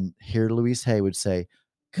and hear Louise Hay would say,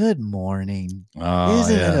 "Good morning.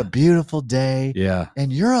 Isn't it a beautiful day? Yeah.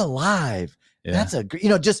 And you're alive." Yeah. That's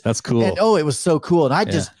that's cool. And it was so cool.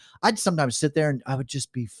 And I'd sometimes sit there and I would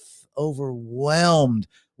just be overwhelmed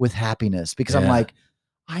with happiness because I'm like,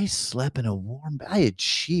 I slept in a warm bed. I had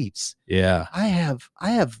sheets. Yeah. I have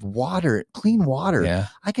water, clean water. Yeah.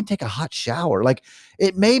 I can take a hot shower. Like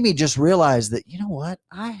it made me just realize that, you know what?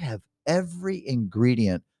 I have every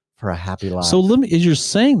ingredient for a happy life. So as you're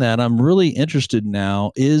saying that, I'm really interested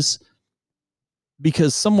now is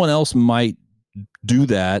because someone else might do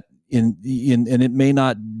that and it may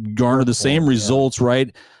not garner the same results.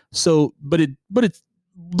 Right. So, but it's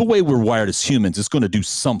the way we're wired as humans, it's going to do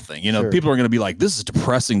something, people are going to be like, this is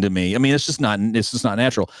depressing to me. I mean, it's just not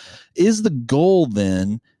natural. Is the goal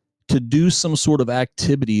then to do some sort of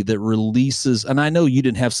activity that releases, and I know you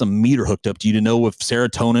didn't have some meter hooked up to you to know if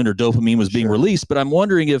serotonin or dopamine was being released, but I'm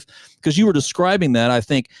wondering if, because you were describing that, I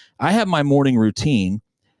think I have my morning routine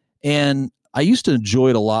and I used to enjoy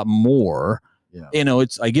it a lot more. Yeah.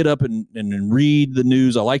 I get up and read the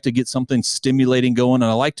news. I like to get something stimulating going, and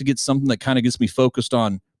I like to get something that kind of gets me focused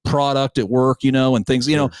on product at work, and things,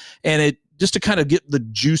 and it just to kind of get the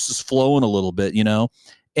juices flowing a little bit, And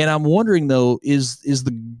I'm wondering though, is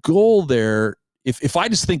the goal there if I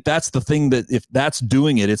just think that's the thing, that if that's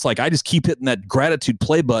doing it, it's like I just keep hitting that gratitude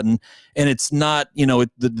play button, and it's not,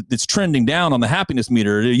 it's trending down on the happiness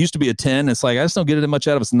meter. It used to be a 10. It's like I just don't get it much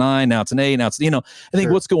out of it. It's 9. Now it's an 8. Now it's, I think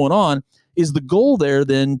what's going on is the goal there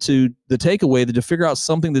then to the takeaway that to figure out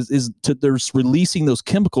something that is there's releasing those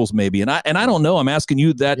chemicals maybe. And I don't know. I'm asking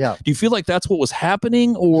you that. Yeah. Do you feel like that's what was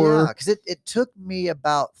happening, or? Yeah, because it took me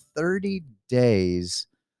about 30 days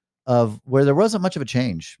of where there wasn't much of a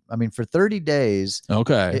change. I mean, for 30 days,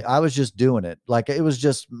 okay, I was just doing it. Like it was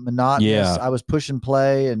just monotonous. Yeah. I was pushing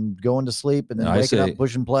play and going to sleep and then waking up,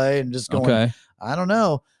 pushing play and just going, I don't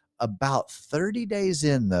know. About 30 days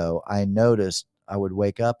in though, I noticed I would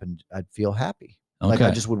wake up and I'd feel happy. Like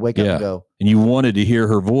I just would wake up and go. And you wanted to hear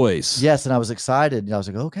her voice. Yes. And I was excited. And I was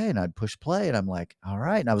like, okay. And I'd push play and I'm like, all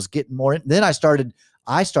right. And I was getting more. Then I started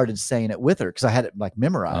saying it with her because I had it like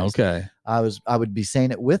memorized. Okay. I would be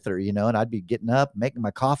saying it with her, and I'd be getting up, making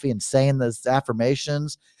my coffee and saying those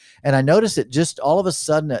affirmations. And I noticed it just all of a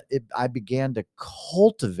sudden, I began to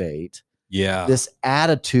cultivate this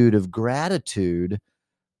attitude of gratitude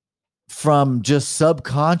from just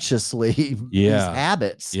subconsciously these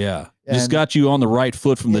habits. Yeah. Just got you on the right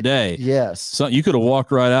foot from the day. Yes. So you could have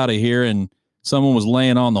walked right out of here and someone was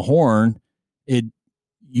laying on the horn.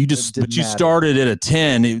 You started at a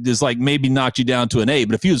 10. It just like maybe knocked you down to an 8.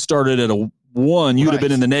 But if you had started at a 1, you would have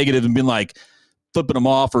been in the negative and been like flipping them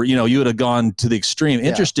off, or, you would have gone to the extreme.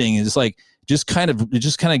 Interesting. It's like, it just kind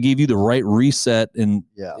of gave you the right reset in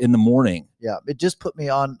the morning. Yeah. It just put me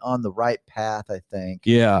on the right path, I think.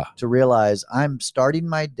 Yeah. To realize I'm starting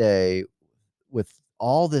my day with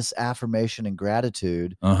all this affirmation and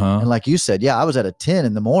gratitude. And like you said, I was at a 10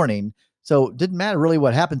 in the morning. So it didn't matter really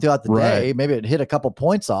what happened throughout the day. Maybe it hit a couple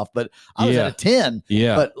points off, but I was at a 10.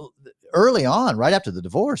 Yeah. But early on, right after the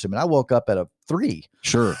divorce, I mean, I woke up at a 3.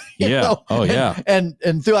 Sure. Yeah. Oh, yeah. And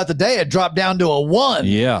throughout the day, it dropped down to a 1.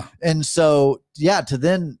 Yeah. And so, to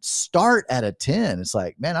then start at a 10, it's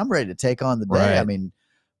like, man, I'm ready to take on the day. Right. I mean,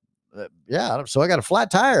 so I got a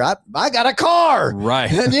flat tire. I got a car. Right.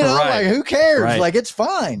 And, like, who cares? Right. Like, it's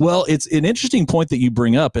fine. Well, it's an interesting point that you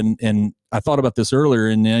bring up. And I thought about this earlier,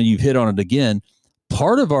 and now you've hit on it again.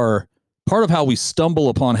 Part of how we stumble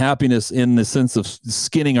upon happiness in the sense of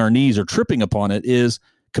skinning our knees or tripping upon it is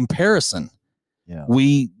comparison. Yeah.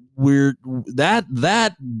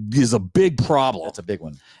 That is a big problem. That's a big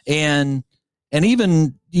one. And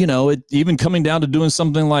even, even coming down to doing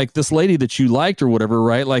something like this lady that you liked or whatever,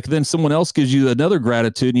 right? Like then someone else gives you another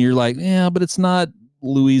gratitude and you're like, yeah, but it's not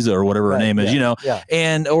Louisa or whatever her name is,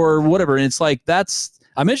 and, or whatever. And it's like,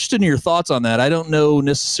 I'm interested in your thoughts on that. I don't know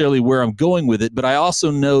necessarily where I'm going with it, but I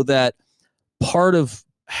also know that part of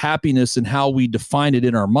happiness and how we define it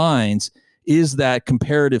in our minds is that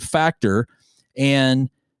comparative factor. And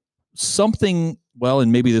something,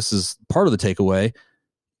 and maybe this is part of the takeaway,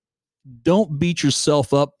 don't beat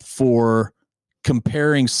yourself up for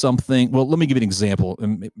comparing something. Well, let me give you an example.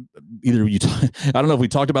 Either you, I don't know if we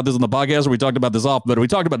talked about this on the podcast or we talked about this off, but we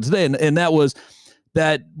talked about it today. And that was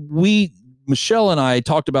that Michelle and I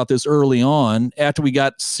talked about this early on after we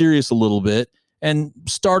got serious a little bit and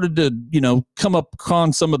started to, come up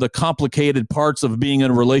on some of the complicated parts of being in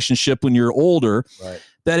a relationship when you're older,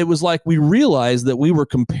 that it was like we realized that we were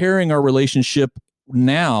comparing our relationship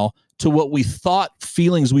now to what we thought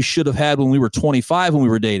feelings we should have had when we were 25 when we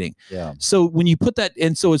were dating. Yeah. So when you put that,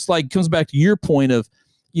 and so it's like, comes back to your point of,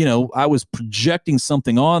 I was projecting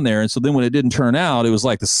something on there. And so then when it didn't turn out, it was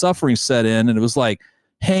like the suffering set in and it was like,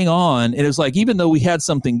 hang on. And it was like, even though we had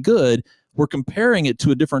something good, we're comparing it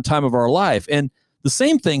to a different time of our life. And the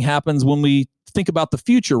same thing happens when we think about the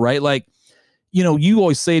future, right? Like, you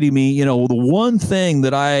always say to me, the one thing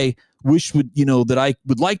that I wish that I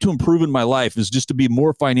would like to improve in my life is just to be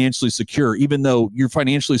more financially secure, even though you're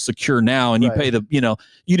financially secure now and you pay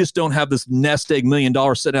you just don't have this nest egg $1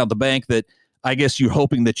 million sitting out the bank that I guess you're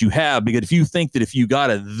hoping that you have, because if you think that if you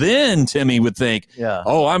got it, then Timmy would think,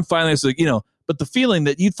 oh, I'm finally, but the feeling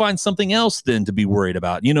that you'd find something else then to be worried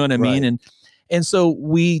about, you know what I mean? And so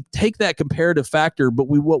we take that comparative factor, but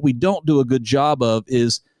what we don't do a good job of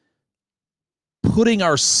is putting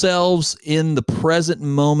ourselves in the present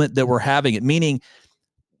moment that we're having it. Meaning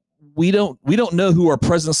we don't know who our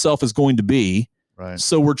present self is going to be. Right.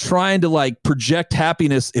 So we're trying to like project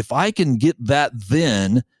happiness. If I can get that,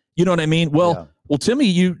 then, you know what I mean? Well, Timmy,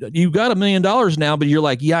 you got $1 million now, but you're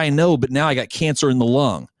like, yeah, I know, but now I got cancer in the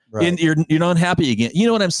lung. Right. And you're not happy again. You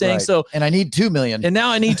know what I'm saying? Right. So, and I need 2 million. And now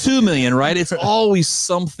I need 2 million, right? It's always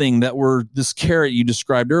something that this carrot you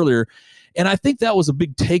described earlier. And I think that was a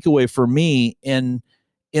big takeaway for me in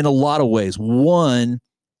a lot of ways. One,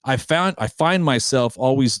 I find myself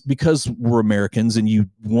always, because we're Americans and you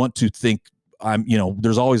want to think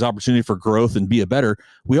there's always opportunity for growth and be a better.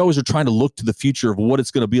 We always are trying to look to the future of what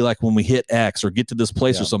it's going to be like when we hit X or get to this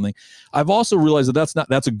place or something. I've also realized that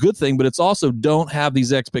that's a good thing, but it's also don't have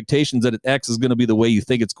these expectations that X is going to be the way you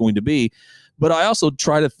think it's going to be. But I also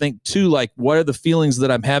try to think too, like, what are the feelings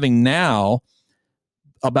that I'm having now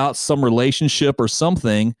about some relationship or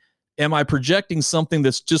something? Am I projecting something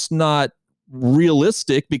that's just not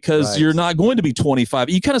realistic because you're not going to be 25?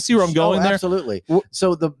 You kind of see where I'm going there. Absolutely.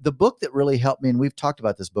 So the book that really helped me, and we've talked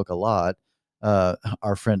about this book a lot,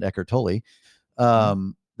 our friend Eckhart Tolle,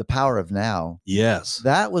 The Power of Now. Yes.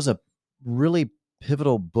 That was a really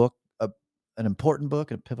pivotal book, an important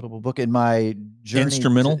book, a pivotal book in my journey.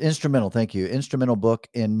 Instrumental. Thank you. Instrumental book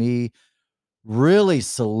in me really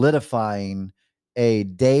solidifying a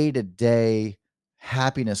day-to-day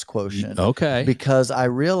happiness quotient. Okay. Because I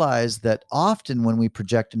realized that often when we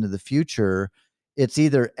project into the future, it's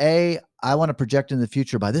either I want to project into the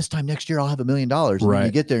future, by this time next year, I'll have $1 million. And right.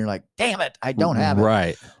 you get there and you're like, damn it, I don't have it.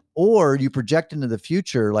 Right. Or you project into the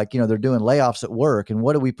future, like, they're doing layoffs at work. And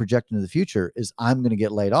what do we project into the future is I'm going to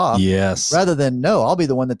get laid off. Yes. Rather than, no, I'll be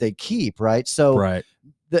the one that they keep. Right. So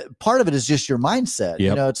the part of it is just your mindset.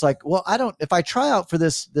 Yep. It's like, well, if I try out for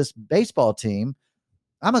this baseball team,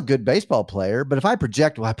 I'm a good baseball player, but if I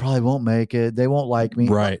project, well, I probably won't make it. They won't like me.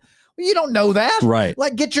 Right. Well, you don't know that. Right.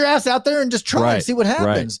 Like, get your ass out there and just try and see what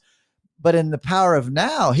happens. Right. But in The Power of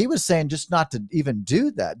Now, he was saying just not to even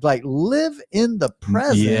do that. Like, live in the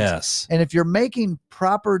present. Yes. And if you're making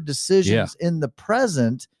proper decisions in the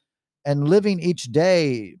present and living each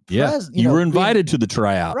day present, you were invited to the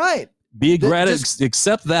tryout. Right. Be gratitude.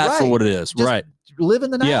 Accept that for what it is. Just right. Live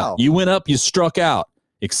in the now. Yeah. You went up, you struck out.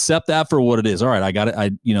 Accept that for what it is. All right, I got it. I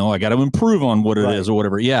got to improve on what it is or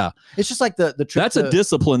whatever. Yeah, it's just like the trip. That's a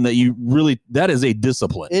discipline that is a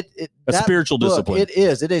discipline. A spiritual discipline. It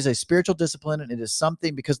is a spiritual discipline, and it is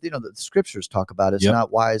something because the scriptures talk about it. It's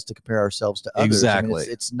not wise to compare ourselves to others. Exactly,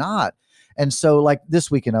 it's not. And so, like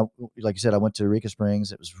this weekend, like you said, I went to Eureka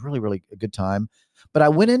Springs. It was really, really a good time. But I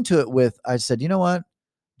went into it I said, you know what,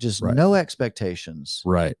 just no expectations.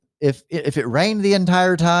 Right. If it rained the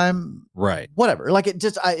entire time, whatever. Like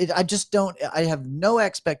I just don't. I have no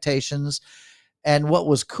expectations. And what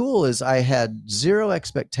was cool is I had zero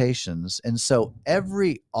expectations, and so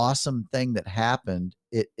every awesome thing that happened,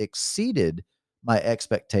 it exceeded my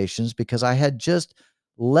expectations because I had just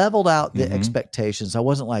leveled out the expectations. I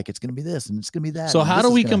wasn't like, it's going to be this and it's going to be that. So how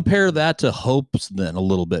do we compare that to hopes then a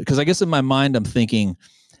little bit? Because I guess in my mind I'm thinking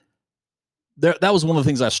that was one of the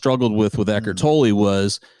things I struggled with Eckhart Tolle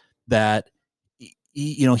was that,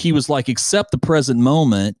 he was like, accept the present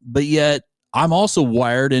moment, but yet I'm also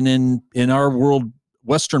wired, and in our world,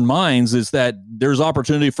 Western minds, is that there's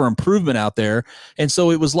opportunity for improvement out there. And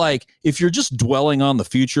so it was like, if you're just dwelling on the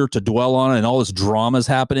future to dwell on it and all this drama is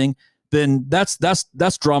happening, then that's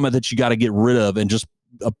drama that you got to get rid of. And just,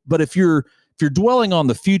 but if you're dwelling on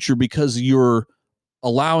the future because you're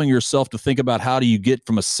allowing yourself to think about how do you get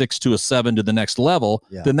from a 6 to a 7 to the next level,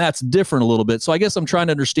 then that's different a little bit. So I guess I'm trying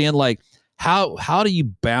to understand, like, how do you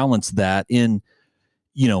balance that in,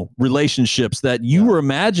 relationships that you were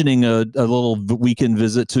imagining a little weekend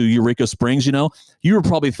visit to Eureka Springs, you were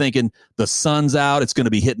probably thinking the sun's out, it's going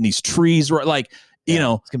to be hitting these trees, right? Like,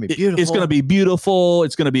 it's going to be beautiful. It's going to be beautiful.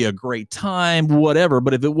 It's going to be a great time, whatever.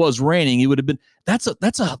 But if it was raining, it would have been, that's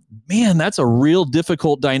a real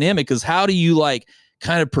difficult dynamic. Cause how do you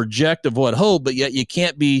kind of project of what hope, but yet you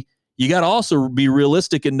got to also be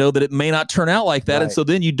realistic and know that it may not turn out like that. Right. And so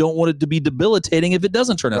then you don't want it to be debilitating if it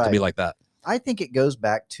doesn't turn out to be like that. I think it goes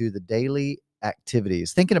back to the daily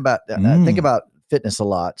activities, think about fitness a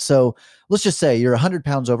lot. So let's just say you're 100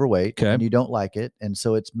 pounds overweight and you don't like it. And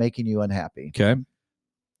so it's making you unhappy. Okay.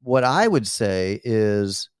 What I would say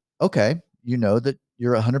is, okay, that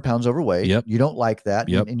you're 100 pounds overweight. Yep. You don't like that.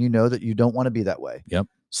 Yep. And you know that you don't want to be that way. Yep.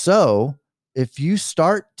 So if you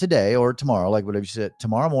start today or tomorrow, like whatever you said,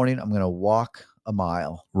 tomorrow morning, I'm going to walk a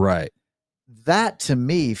mile. Right. That to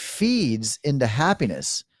me feeds into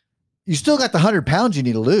happiness. You still got the 100 pounds you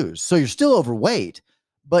need to lose. So you're still overweight,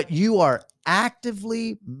 but you are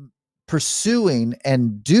actively pursuing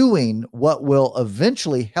and doing what will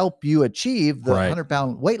eventually help you achieve the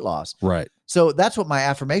 100-pound weight loss. Right. So that's what my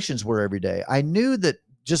affirmations were every day. I knew that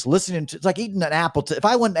just listening to, it's like eating an apple. If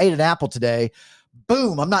I went and ate an apple today,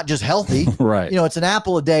 boom, I'm not just healthy. Right. It's an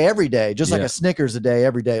apple a day every day, just like a Snickers a day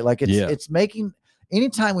every day. Like it's making,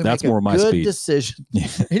 anytime we make a good decision,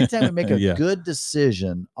 anytime we make a good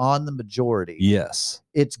decision on the majority,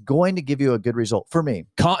 it's going to give you a good result for me.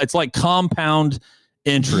 It's like compound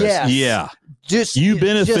interest. Yes. Yeah. you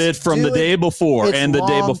benefit from the day before and the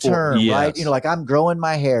day before. Term, yes. Right? You know, like I'm growing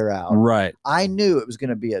my hair out. Right. I knew it was going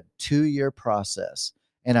to be a 2-year process,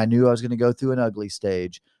 and I knew I was going to go through an ugly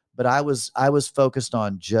stage. But I was focused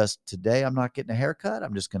on just today. I'm not getting a haircut.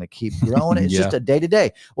 I'm just going to keep growing it. It's just a day to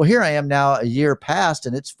day. Well, here I am now, a year past,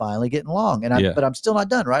 and it's finally getting long. And but I'm still not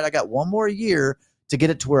done. Right? I got one more year to get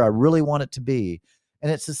it to where I really want it to be.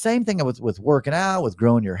 And it's the same thing with working out, with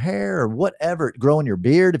growing your hair or whatever, growing your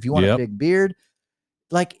beard. If you want a big beard,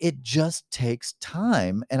 like it just takes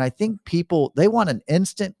time. And I think people, they want an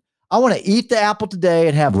instant. I want to eat the apple today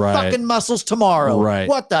and have fucking muscles tomorrow. Right.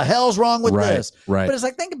 What the hell's wrong with this? Right. But it's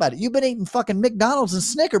like, think about it. You've been eating fucking McDonald's and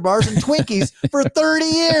Snicker bars and Twinkies for 30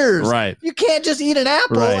 years. Right. You can't just eat an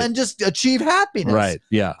apple and just achieve happiness. Right.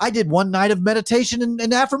 Yeah. I did one night of meditation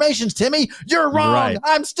and affirmations. Timmy, you're wrong. Right.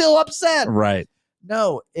 I'm still upset. Right.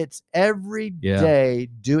 No, it's every day.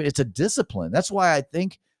 It's a discipline. That's why I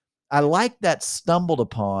think I like that stumbled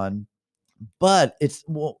upon. But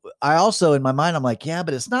I also, in my mind, I'm like, yeah,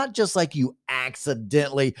 but it's not just like you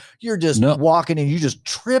accidentally, you're just walking and you just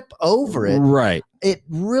trip over it. Right. It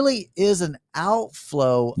really is an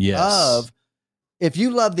outflow of, if you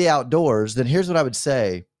love the outdoors, then here's what I would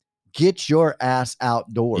say. Get your ass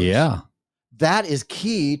outdoors. Yeah. That is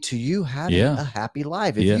key to you having a happy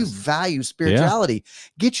life. If you value spirituality,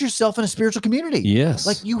 get yourself in a spiritual community. Yes.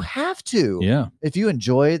 Like you have to. Yeah. If you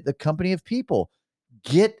enjoy the company of people,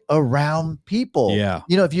 get around people. Yeah.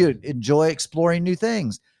 You know, if you enjoy exploring new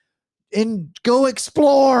things, and go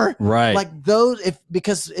explore. Right. Like those,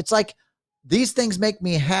 because it's like these things make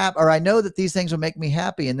me happy, or I know that these things will make me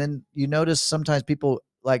happy. And then you notice sometimes people,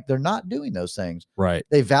 like, they're not doing those things. Right.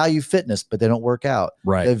 They value fitness, but they don't work out.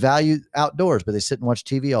 Right. They value outdoors, but they sit and watch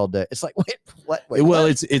TV all day. It's like, wait, what? Well,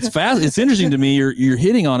 what? it's fast. It's interesting to me. You're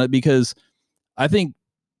hitting on it because I think,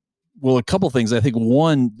 well, a couple things. I think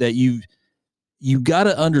one, that you got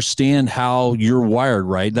to understand how you're wired,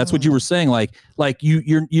 right? That's what you were saying. Like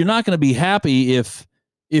you're not going to be happy if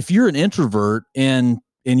you're an introvert and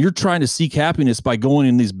you're trying to seek happiness by going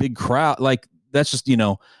in these big crowd. Like that's just, you're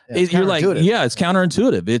like, it's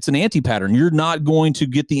counterintuitive. It's an anti-pattern. You're not going to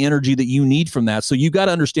get the energy that you need from that. So you got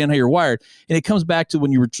to understand how you're wired. And it comes back to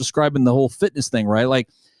when you were describing the whole fitness thing, right? Like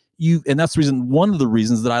and that's one of the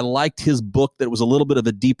reasons that I liked his book, that was a little bit of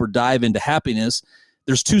a deeper dive into happiness.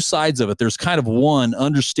 There's two sides of it. There's kind of one,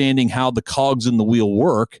 understanding how the cogs in the wheel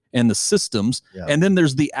work and the systems. Yeah. And then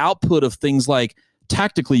there's the output of things like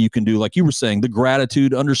tactically you can do, like you were saying, the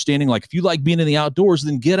gratitude, understanding, like if you like being in the outdoors,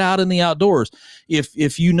 then get out in the outdoors.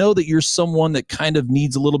 If you know that you're someone that kind of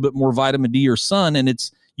needs a little bit more vitamin D or sun and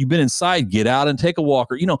you've been inside, get out and take a walk,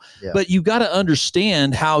 or, but you got to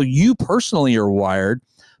understand how you personally are wired,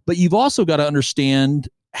 but you've also got to understand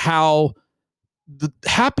how the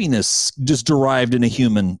happiness just derived in a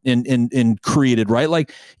human and created, right?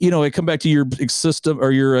 Like, I come back to your system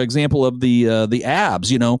or your example of the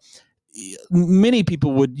abs, many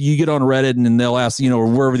people you get on Reddit and they'll ask, or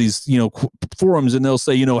wherever these, forums, and they'll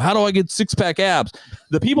say, how do I get 6-pack abs?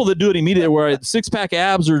 The people that do it immediately, where 6-pack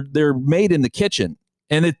abs they're made in the kitchen,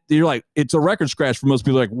 and you're like, it's a record scratch for most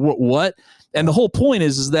people. Like, what? And the whole point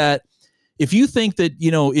is that if you think that,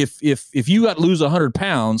 if you got to lose 100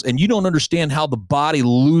 pounds and you don't understand how the body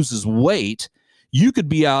loses weight, you could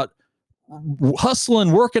be out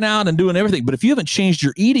hustling, working out and doing everything. But if you haven't changed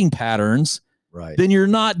your eating patterns, right, then you're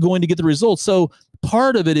not going to get the results. So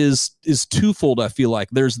part of it is twofold. I feel like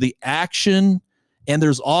there's the action and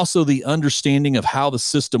there's also the understanding of how the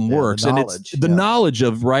system works. And it's the knowledge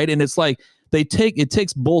of, right. And it's like, it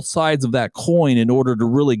takes both sides of that coin in order to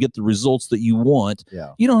really get the results that you want.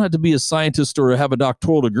 Yeah. You don't have to be a scientist or have a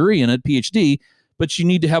doctoral degree in it, PhD, but you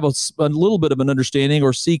need to have a little bit of an understanding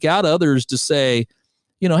or seek out others to say,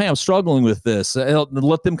 hey, I'm struggling with this.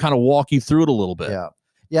 Let them kind of walk you through it a little bit. Yeah.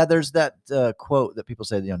 Yeah. There's that quote that people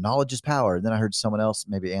say, knowledge is power. And then I heard someone else,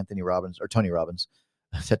 maybe Anthony Robbins or Tony Robbins.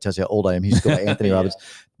 That tells you how old I am. He used to go by Anthony Robbins.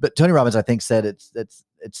 But Tony Robbins, I think, said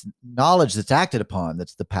it's knowledge that's acted upon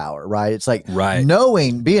that's the power, right? It's like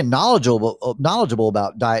being knowledgeable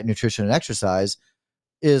about diet, nutrition, and exercise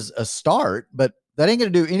is a start, but that ain't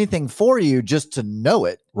going to do anything for you just to know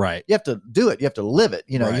it. Right. You have to do it. You have to live it.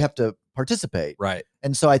 You have to participate. Right.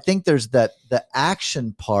 And so I think there's the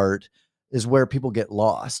action part is where people get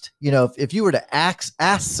lost. If you were to ask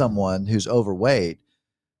someone who's overweight,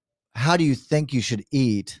 how do you think you should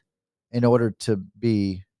eat in order to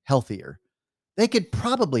be healthier? They could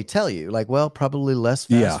probably tell you, like, well, probably less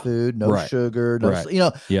fast food, no sugar,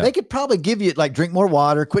 they could probably give you, like, drink more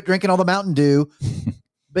water, quit drinking all the Mountain Dew.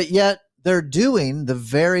 But yet they're doing the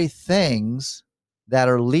very things that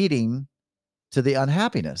are leading to the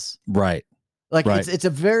unhappiness. Right. Like Right. it's a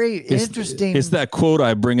very interesting. It's that quote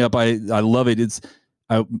I bring up. I love it.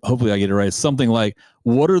 Hopefully I get it right. It's something like,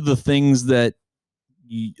 what are the things that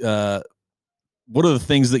you're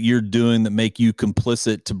doing that make you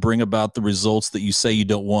complicit to bring about the results that you say you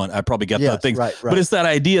don't want? I probably got the things, right. but it's that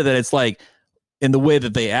idea that it's like, in the way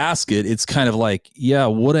that they ask it, it's kind of like, yeah,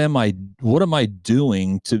 what am I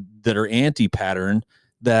doing that are anti-pattern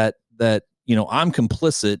that I'm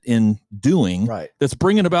complicit in doing, Right. that's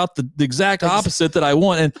bringing about the exact opposite that I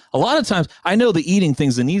want. And a lot of times, I know the eating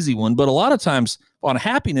thing's an easy one, but a lot of times on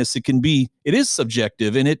happiness, it is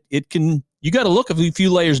subjective, and you got to look a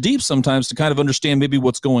few layers deep sometimes to kind of understand maybe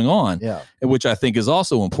what's going on. Yeah. Which I think is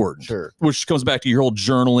also important. Sure. Which comes back to your whole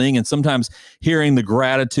journaling and sometimes hearing the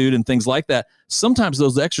gratitude and things like that. Sometimes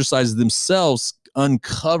those exercises themselves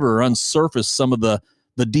unsurface some of the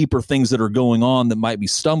deeper things that are going on that might be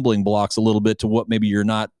stumbling blocks a little bit to what maybe you're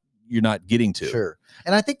not getting to. Sure.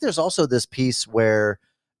 And I think there's also this piece where,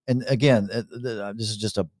 and again, this is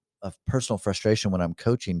just a personal frustration when I'm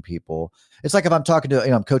coaching people. It's like if I'm talking to,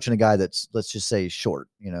 I'm coaching a guy that's, let's just say, short,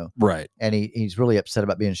 right. And he's really upset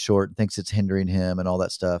about being short and thinks it's hindering him and all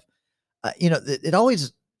that stuff. It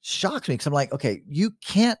always shocks me because I'm like, okay, you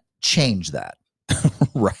can't change that.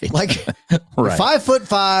 Right. Like, right.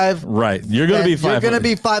 5'5". Right. You're going to be 5 You're going to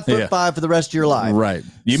be 5'5" for the rest of your life. Right.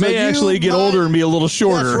 You may actually get older and be a little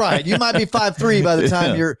shorter. That's right. You might be 5'3" by the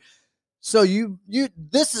time you're. So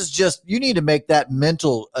this is just, you need to make that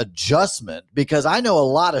mental adjustment, because I know a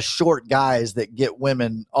lot of short guys that get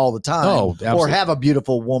women all the time, or have a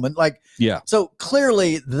beautiful woman. Like, yeah. So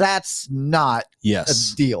clearly that's not a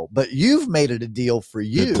deal, but you've made it a deal for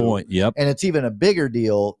you. Good point. Yep. And it's even a bigger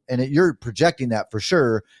deal, and you're projecting that for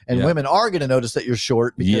sure. And women are going to notice that you're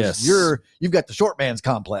short because you've got the short man's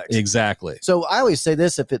complex. Exactly. So I always say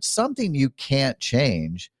this: if it's something you can't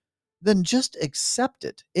change, then just accept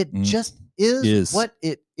it. It just is what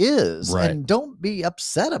it is, right. And don't be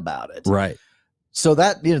upset about it. Right. So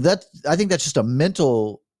that I think that's just a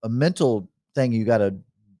mental thing. You got to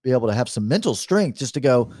be able to have some mental strength just to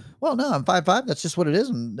go, well, no, I'm 5'5". That's just what it is,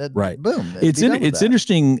 and right. Boom. It's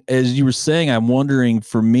interesting, as you were saying. I'm wondering,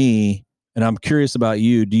 for me, and I'm curious about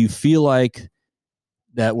you. Do you feel like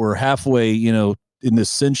that we're halfway, in this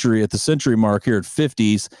century, at the century mark here at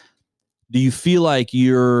 50s? Do you feel like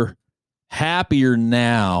you're happier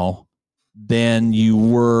now than you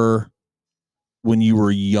were when you were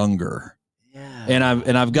younger? Yeah.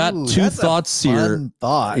 And I've got two thoughts here.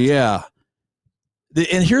 Yeah.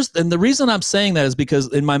 And the reason I'm saying that is because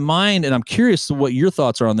in my mind, and I'm curious to what your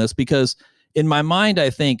thoughts are on this, because in my mind, I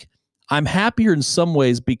think I'm happier in some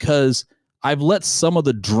ways because I've let some of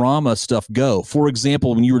the drama stuff go. For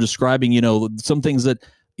example, when you were describing, some things that,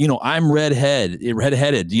 I'm redheaded,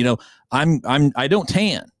 I don't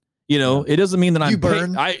tan. It doesn't mean that I'm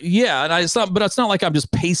burn. and it's not like I'm just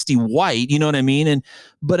pasty white. You know what I mean?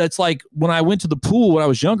 But it's like when I went to the pool when I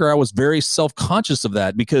was younger, I was very self-conscious of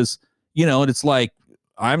that because, and it's like,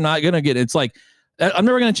 I'm not going to get, it's like, I'm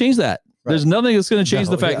never going to change that. Right. There's nothing that's going to change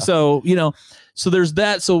the fact. Yeah. So there's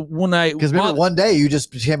that. So because remember one day you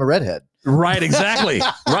just became a redhead. Right. Exactly.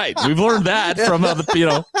 Right. We've learned that from other,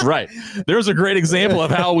 right. There's a great example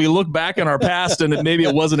of how we look back in our past and maybe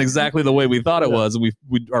it wasn't exactly the way we thought it was.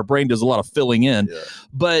 Our brain does a lot of filling in,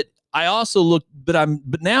 but I also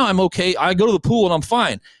but now I'm okay. I go to the pool and I'm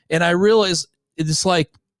fine. And I realize it's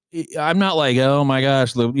like, I'm not like, oh my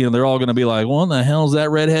gosh, they're all going to be like, what the hell is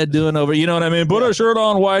that redhead doing over? You know what I mean? Put a shirt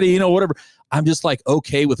on, Whitey, whatever. I'm just like,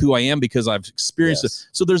 okay with who I am because I've experienced it.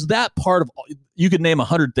 So there's that part of, you could name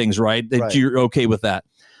 100 things, right? That you're okay with that.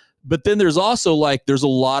 But then there's also there's a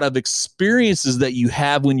lot of experiences that you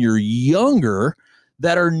have when you're younger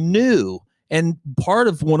that are new. And part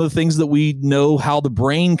of one of the things that we know how the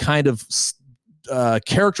brain kind of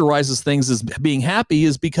characterizes things as being happy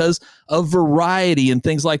is because of variety and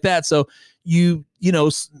things like that. So the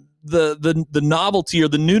novelty or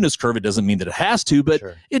the newness curve, it doesn't mean that it has to, but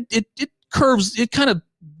it curves, it kind of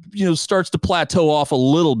starts to plateau off a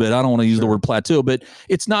little bit. I don't want to use the word plateau, but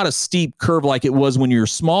it's not a steep curve like it was when you're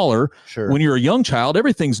smaller. When you're a young child,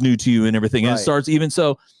 everything's new to you and everything. And it starts even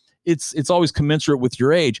so it's always commensurate with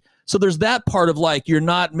your age. So there's that part of you're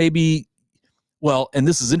not maybe, and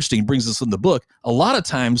this is interesting, brings us in the book. A lot of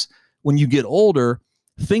times when you get older,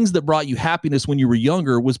 things that brought you happiness when you were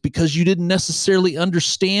younger was because you didn't necessarily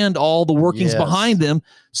understand all the workings behind them.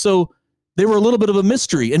 So they were a little bit of a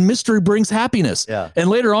mystery, and mystery brings happiness. Yeah. And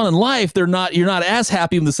later on in life, you're not as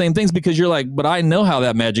happy with the same things because you're like, but I know how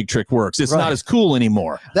that magic trick works. It's not as cool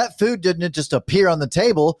anymore. That food didn't just appear on the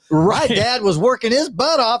table. Right. My dad was working his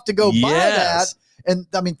butt off to go buy that. And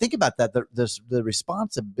I mean, think about that. The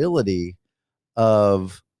responsibility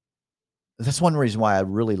of that's one reason why I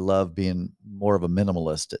really love being more of a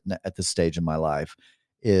minimalist at this stage in my life,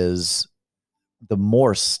 is the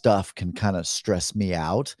more stuff can kind of stress me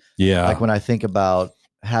out. Yeah. Like when I think about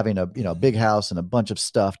having a, big house and a bunch of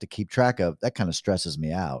stuff to keep track of, that kind of stresses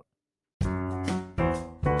me out.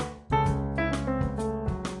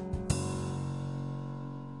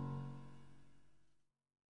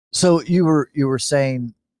 So you were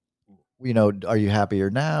saying, are you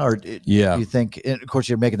happier now? Or do you think, and of course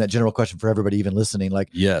you're making that general question for everybody, even listening, like,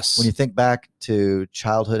 yes, when you think back to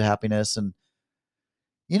childhood happiness, and,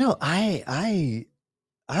 I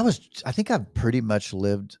think I've pretty much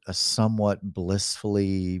lived a somewhat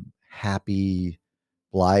blissfully happy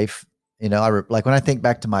life. Like when I think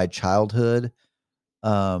back to my childhood,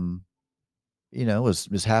 was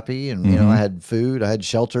happy, and, I had food, I had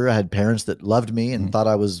shelter, I had parents that loved me and thought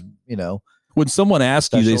I was, when someone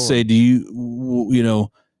asks you, they say, do you,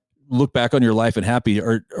 look back on your life and happy,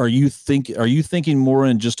 or are you thinking more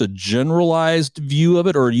in just a generalized view of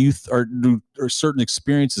it, or are certain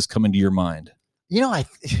experiences come into your mind?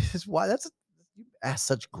 That's why you ask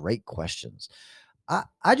such great questions.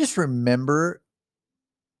 I just remember,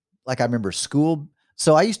 like, I remember school.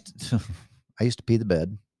 So I used to pee the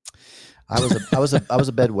bed. I was a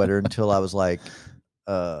bedwetter until I was like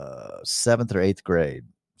 7th or 8th grade.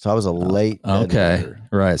 So I was a late bedwetter.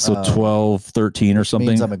 Right. So 12, 13 or something.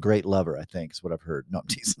 Means I'm a great lover, I think, is what I've heard. No, I'm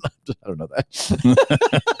teasing. I don't know that.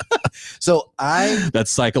 So that's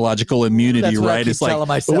psychological immunity, right? It's like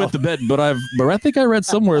with the bed, but I think I read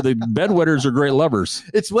somewhere that bedwetters are great lovers.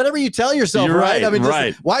 It's whatever you tell yourself, You're right? I mean,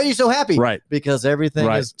 right. Why are you so happy? Right. Because everything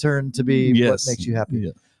is turned to be what makes you happy.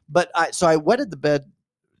 Yeah. But I wetted the bed.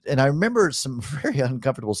 And I remember some very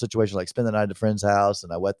uncomfortable situations, like spending the night at a friend's house,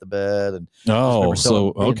 and I wet the bed. And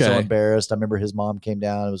so embarrassed. I remember his mom came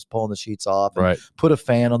down and was pulling the sheets off, and put a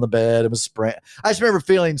fan on the bed. It was spraying. I just remember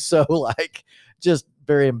feeling so like just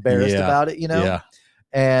very embarrassed about it, Yeah.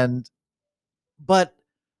 And but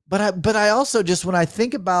I also, just when I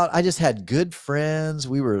think about, I just had good friends.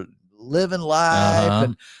 We were living life,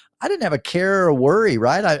 and I didn't have a care or worry.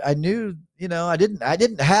 Right? I knew, I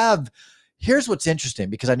didn't have. Here's what's interesting,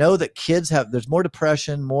 because I know that there's more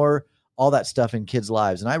depression, more all that stuff in kids'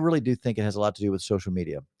 lives. And I really do think it has a lot to do with social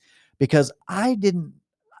media, because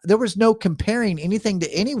there was no comparing anything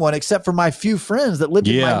to anyone except for my few friends that lived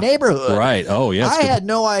in my neighborhood. Right. Oh, yeah. I had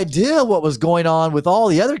no idea what was going on with all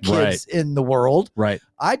the other kids in the world. Right.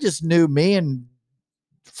 I just knew me and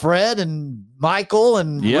Fred and Michael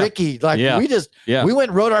and Ricky. Like we went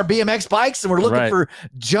and rode our BMX bikes, and we're looking for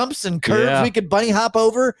jumps and curves we could bunny hop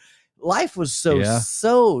over. Life was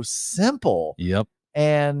so simple. Yep.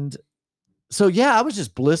 And so, I was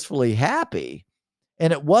just blissfully happy.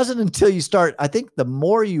 And it wasn't until you start, I think the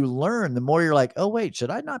more you learn, the more you're like, oh, wait, should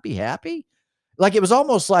I not be happy? Like, it was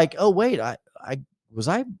almost like, oh, wait, I was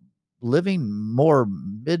living more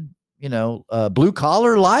blue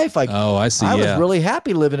collar life? Like, I see. I was really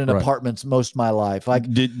happy living in apartments most of my life.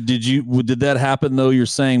 Like, did that happen though? You're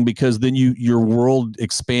saying, because then your world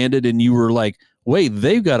expanded and you were like, wait,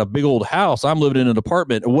 they've got a big old house. I'm living in an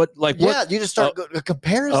apartment. What? You just start a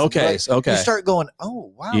comparison. Okay. You start going,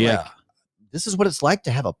 oh, wow. Yeah. Like, this is what it's like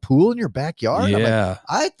to have a pool in your backyard. Yeah.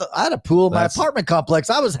 Like, I had a pool in my apartment complex.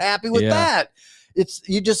 I was happy with that.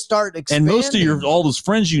 You just start expanding. And most of all those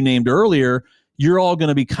friends you named earlier, you're all going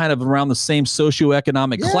to be kind of around the same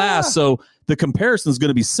socioeconomic class. So the comparison is going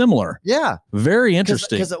to be similar. Yeah. Very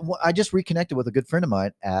interesting. Because I just reconnected with a good friend of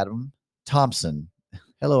mine, Adam Thompson.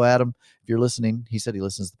 Hello, Adam. If you're listening, he said he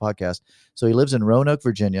listens to the podcast. So he lives in Roanoke,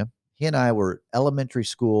 Virginia. He and I were elementary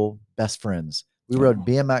school best friends. We rode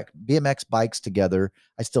BMX bikes together.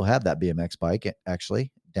 I still have that BMX bike,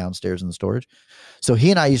 actually, downstairs in the storage. So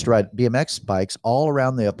he and I used to ride BMX bikes all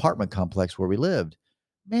around the apartment complex where we lived.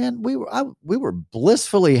 Man, we were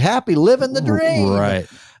blissfully happy, living the dream. Right.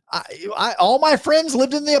 All my friends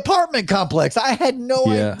lived in the apartment complex. I had no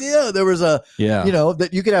idea there was that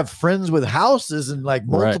you could have friends with houses and like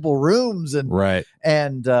multiple rooms and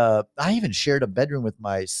I even shared a bedroom with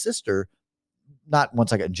my sister, not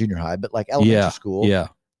once I got in junior high, but like elementary school. Yeah.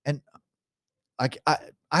 And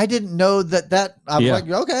I didn't know that I was like,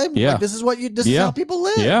 okay, like, this is how people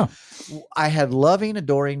live. Yeah. I had loving,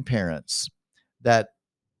 adoring parents that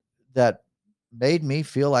made me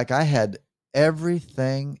feel like I had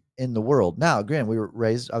everything in the world. Now, granted,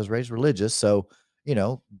 I was raised religious. So,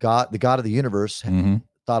 God, the God of the universe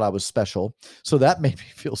thought I was special. So that made me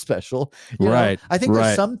feel special. You know? I think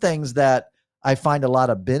there's some things that I find a lot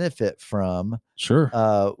of benefit from. Sure.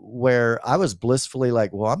 Where I was blissfully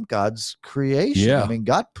like, well, I'm God's creation. Yeah. I mean,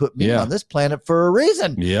 God put me on this planet for a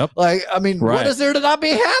reason. Yep. Like, I mean, what is there to not be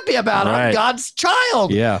happy about? I'm God's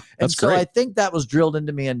child. Yeah. That's great. So I think that was drilled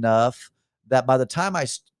into me enough that by the time I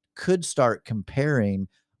could start comparing,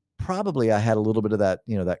 probably I had a little bit of that,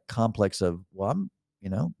 that complex of, well, I'm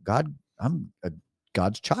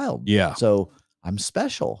God's child. Yeah. So I'm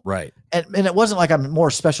special. Right. And it wasn't like I'm more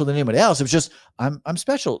special than anybody else. It was just, I'm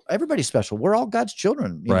special. Everybody's special. We're all God's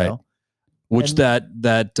children, you know? Which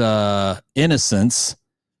that innocence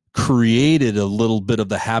created a little bit of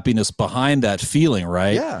the happiness behind that feeling.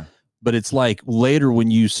 Right. Yeah. But it's like later when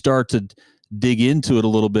you start to dig into it a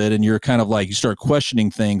little bit and you're kind of like, you start questioning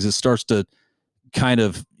things, it starts to kind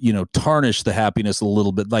of, tarnish the happiness a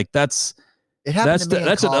little bit. Like that's an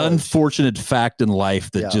unfortunate fact in life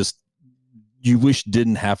that just, you wish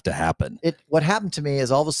didn't have to happen. What happened to me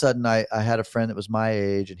is all of a sudden I had a friend that was my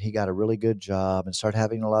age and he got a really good job and started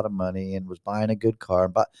having a lot of money and was buying a good car.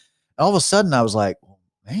 But all of a sudden I was like, oh,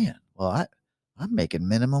 man, well, I'm making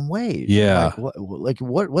minimum wage. Yeah.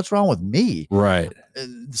 What's wrong with me? Right.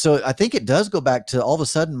 So I think it does go back to all of a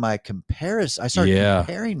sudden my comparison. I started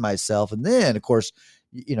comparing myself. And then of course,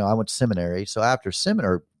 I went to seminary. So after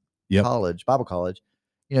seminary, college, Bible college,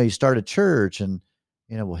 you start a church and,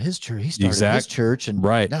 well, his church, he started his church and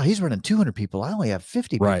now he's running 200 people. I only have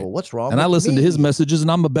 50 people. What's wrong? And I listen to his messages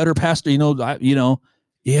and I'm a better pastor, you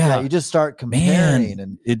just start comparing.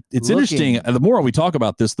 And it's interesting. The more we talk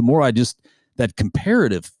about this, the more that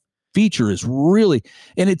comparative feature is really,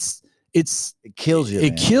 and it kills you.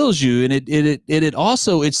 It kills you. And it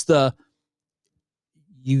also,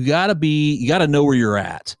 you gotta know where you're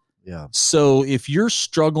at. Yeah. So if you're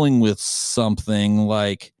struggling with something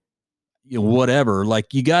like, whatever,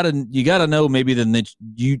 like you gotta know maybe then that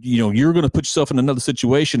you're going to put yourself in another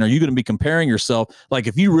situation. Are you going to be comparing yourself? Like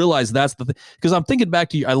if you realize that's the thing, because I'm thinking back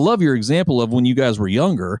to you, I love your example of when you guys were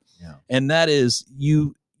younger, and that is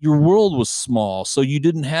your world was small, so you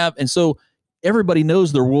didn't have, and so everybody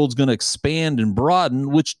knows their world's going to expand and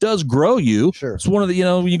broaden, which does grow you. Sure. It's one of the,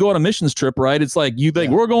 when you go on a missions trip, right? It's like, you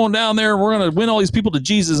think we're going down there and we're going to win all these people to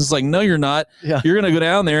Jesus. It's like, no, you're not. Yeah. You're going to go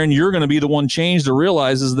down there and you're going to be the one changed to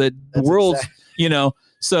realizes that the world's,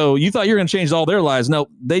 so you thought you were going to change all their lives. No,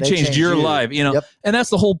 they changed your life, and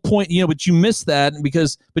that's the whole point, but you miss that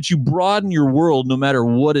but you broaden your world no matter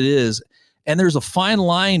what it is. And there's a fine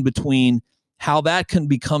line between how that can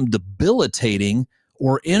become debilitating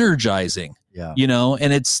or energizing. Yeah.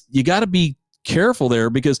 And you got to be careful there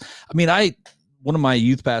because one of my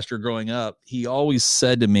youth pastor growing up, he always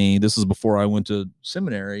said to me, this is before I went to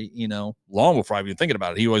seminary, long before I was even thinking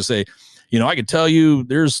about it. He always say, I could tell you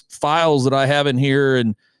there's files that I have in here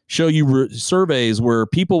and show you surveys where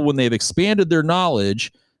people, when they've expanded their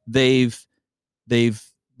knowledge, they've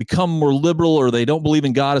become more liberal or they don't believe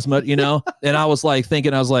in God as much, and I was like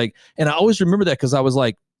thinking, and I always remember that because I was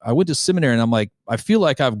like, I went to seminary and I'm like, I feel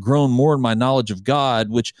like I've grown more in my knowledge of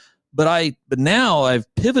God, but now I've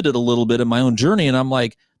pivoted a little bit in my own journey. And I'm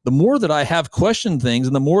like, the more that I have questioned things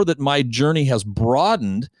and the more that my journey has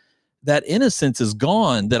broadened, that innocence is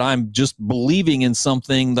gone, that I'm just believing in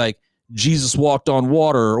something like Jesus walked on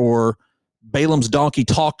water or Balaam's donkey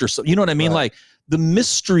talked or something. You know what I mean? Right. Like the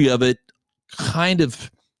mystery of it kind of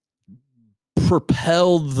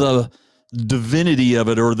propelled the divinity of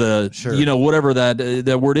it or the whatever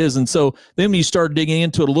that word is. And so then when you start digging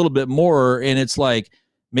into it a little bit more, and it's like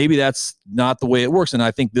maybe that's not the way it works. And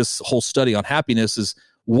I think this whole study on happiness is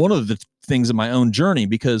one of the things in my own journey,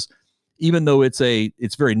 because even though it's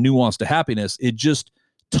very nuanced to happiness, it just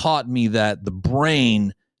taught me that the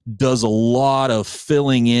brain does a lot of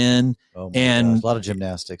filling in and a lot of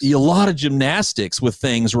gymnastics with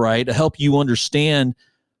things, right, to help you understand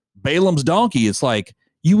Balaam's donkey. It's like,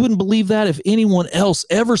 you wouldn't believe that if anyone else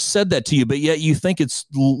ever said that to you, but yet you think it's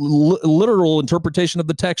literal interpretation of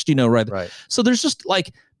the text, right? Right. So there's just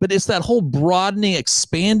but it's that whole broadening,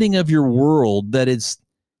 expanding of your world that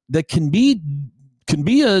can be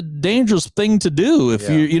a dangerous thing to do if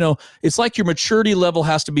it's like your maturity level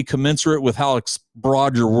has to be commensurate with how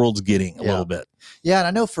broad your world's getting a little bit. Yeah. And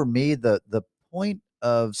I know for me, the point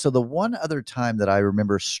of, so the one other time that I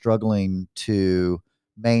remember struggling to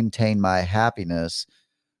maintain my happiness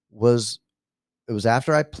was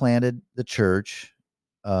after I planted the church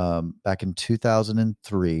back in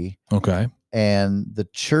 2003. Okay. And the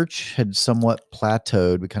church had somewhat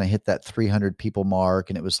plateaued. We kind of hit that 300 people mark,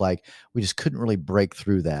 and it was like we just couldn't really break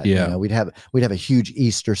through that. Yeah. We'd have a huge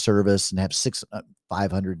Easter service and have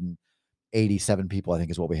 587 people, I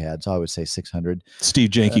think is what we had. So I would say 600. Steve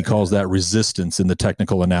Janke calls that resistance in the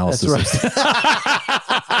technical analysis. That's right.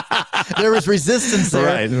 there was resistance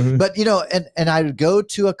there. Right. But and I would go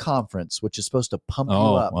to a conference, which is supposed to pump you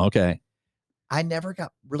up. Okay. I never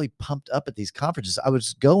got really pumped up at these conferences. I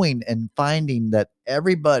was going and finding that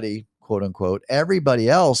everybody, quote unquote, everybody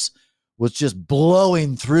else was just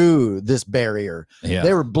blowing through this barrier. Yeah.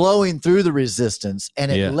 They were blowing through the resistance.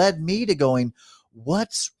 And it led me to going,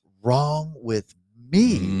 what's wrong with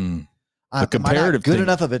me? The Am I comparative not good thing.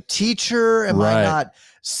 enough of a teacher? Am I not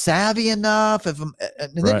savvy enough? And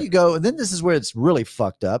then you go, and then this is where it's really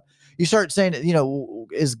fucked up. You start saying,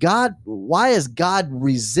 why is God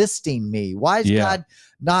resisting me? Why is God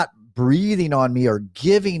not breathing on me or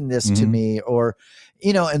giving this to me? Or,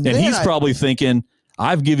 and then he's probably thinking,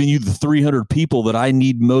 I've given you the 300 people that I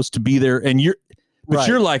need most to be there. And you're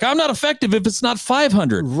like, I'm not effective if it's not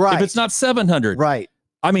 500, if it's not 700. Right.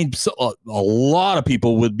 I mean, so a lot of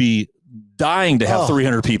people would be dying to have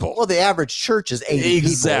 300 people. Well, the average church is 80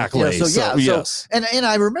 exactly. people. Yes. And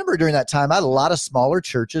I remember during that time, I had a lot of smaller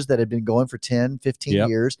churches that had been going for 10, 15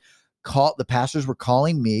 years. The pastors were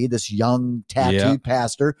calling me, this young tattooed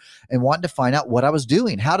pastor, and wanting to find out what I was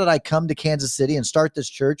doing. How did I come to Kansas City and start this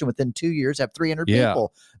church and within 2 years have 300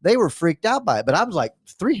 people? They were freaked out by it. But I was like,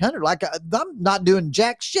 300? Like, I'm not doing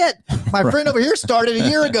jack shit. My friend over here started a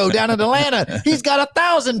year ago down in Atlanta. He's got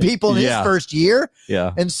 1,000 people in his first year.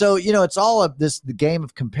 Yeah. And so, it's all of the game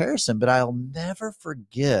of comparison. But I'll never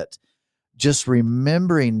forget just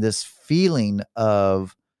remembering this feeling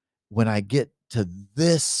of when I get to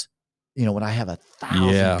this, when I have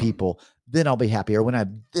 1,000 people, then I'll be happy. Or when I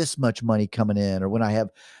have this much money coming in, or when I have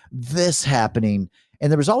this happening.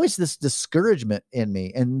 And there was always this discouragement in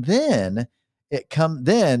me. And then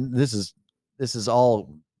this is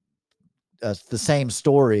all the same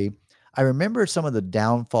story. I remember some of the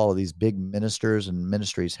downfall of these big ministers and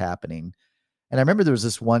ministries happening. And I remember there was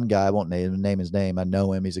this one guy, I won't name his name. I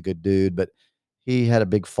know him. He's a good dude, but he had a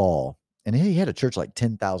big fall, and he had a church like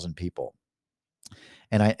 10,000 people.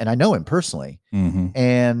 And I know him personally. Mm-hmm.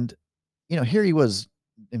 And, here he was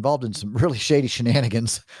involved in some really shady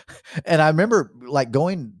shenanigans. And I remember like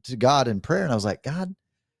going to God in prayer, and I was like, God,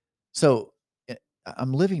 so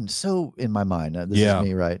I'm living so in my mind. This is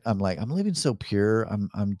me, right? I'm like, I'm living so pure.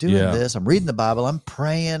 I'm doing this. I'm reading the Bible. I'm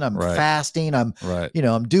praying. I'm fasting. I'm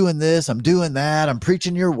doing this. I'm doing that. I'm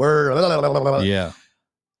preaching your word. Blah, blah, blah, blah. Yeah.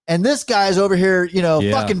 And this guy's over here,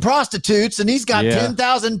 fucking prostitutes, and he's got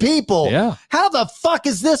 10,000 people. Yeah. How the fuck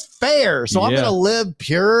is this fair? So I'm going to live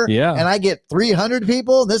pure, and I get 300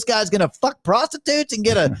 people, and this guy's going to fuck prostitutes and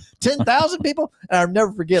get 10,000 people? And I'll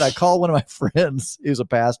never forget, I called one of my friends. He was a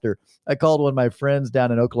pastor. I called one of my friends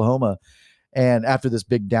down in Oklahoma, and after this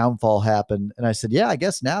big downfall happened, and I said, I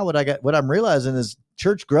guess now what I'm realizing is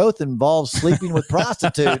church growth involves sleeping with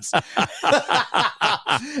prostitutes.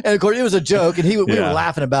 And of course it was a joke, and we were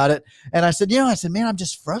laughing about it. And I said, man, I'm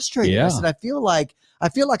just frustrated. I said, I feel like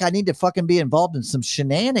I need to fucking be involved in some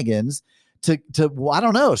shenanigans to I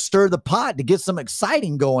don't know, stir the pot to get some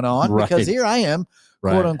exciting going on, because here I am,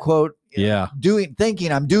 quote unquote,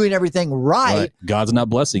 thinking I'm doing everything right. God's not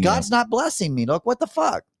blessing not blessing me. Look, what the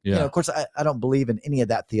fuck? Of course I don't believe in any of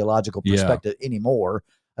that theological perspective anymore.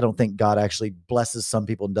 I don't think God actually blesses some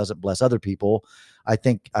people and doesn't bless other people. I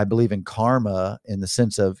believe in karma in the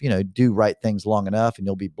sense of, do right things long enough and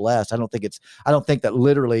you'll be blessed. I don't think that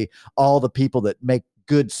literally all the people that make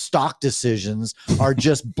good stock decisions are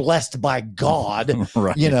just blessed by God.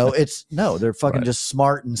 They're fucking just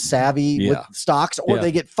smart and savvy with stocks, or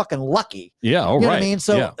they get fucking lucky. Yeah. You know what I mean?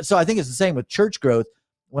 So I think it's the same with church growth.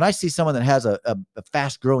 When I see someone that has a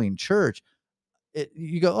fast growing church,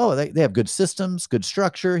 you go, they have good systems, good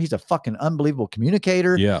structure. He's a fucking unbelievable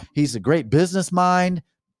communicator. Yeah. He's a great business mind.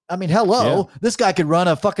 I mean, hello, this guy could run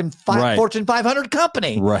a fucking Fortune 500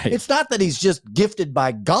 company. Right. It's not that he's just gifted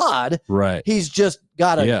by God. Right. He's just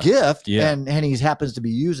got a gift, and he happens to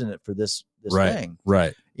be using it for this thing.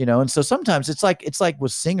 Right. And so sometimes it's like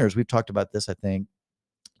with singers. We've talked about this, I think,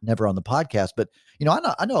 never on the podcast, but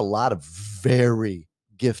I know a lot of very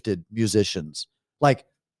gifted musicians, like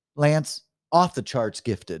Lance, off the charts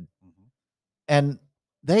gifted, and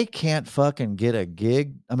they can't fucking get a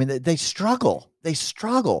gig. I mean, they struggle.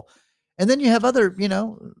 And then you have other,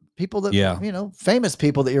 people that, famous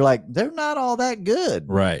people that you're like, they're not all that good.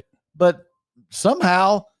 Right. But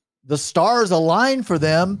somehow the stars align for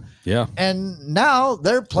them. Yeah. And now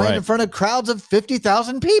they're playing in front of crowds of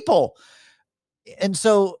 50,000 people. And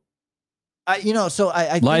so,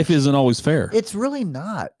 I life isn't always fair. It's really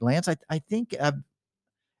not, Lance. I think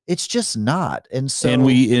it's just not. And so,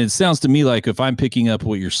 it sounds to me like, if I'm picking up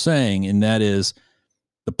what you're saying, and that is,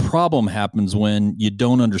 the problem happens when you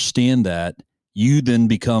don't understand that, you then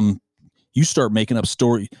you start making up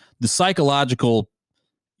story. The psychological,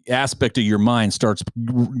 aspect of your mind starts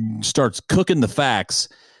cooking the facts,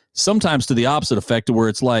 sometimes to the opposite effect, to where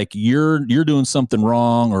it's like you're doing something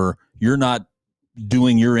wrong, or you're not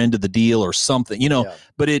doing your end of the deal or something,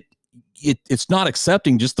 but it's not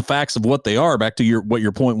accepting just the facts of what they are. Back to what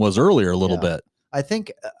your point was earlier a little bit. I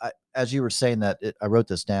think as you were saying that, I wrote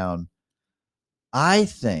this down. I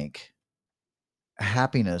think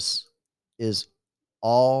happiness is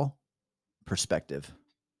all perspective.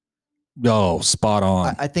 Oh, spot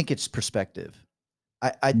on. I think it's perspective.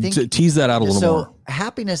 I think to tease that out a little more.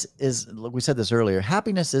 Happiness is, like we said this earlier,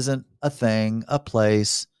 happiness isn't a thing, a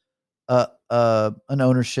place, an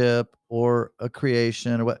ownership, or a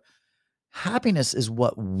creation, or what. Happiness is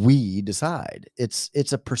what we decide.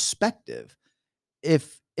 It's a perspective.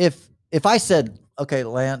 If I said, okay,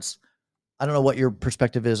 Lance, I don't know what your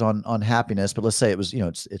perspective is on happiness, but let's say it was,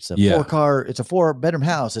 it's a 4-bedroom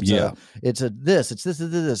house. It's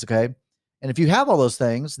this. Okay. And if you have all those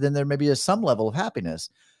things, then there may be some level of happiness.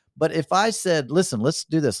 But if I said, listen, let's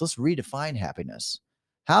do this. Let's redefine happiness.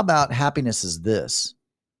 How about happiness is this?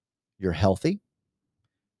 You're healthy.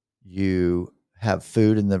 You have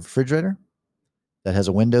food in the refrigerator that has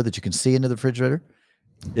a window that you can see into the refrigerator.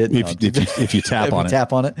 If you tap on it.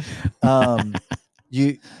 Tap on it.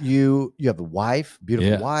 You have a wife,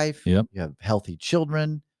 beautiful wife. Yep. You have healthy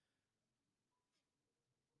children.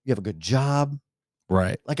 You have a good job.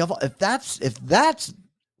 Right. Like if that's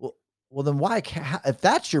well, then why? If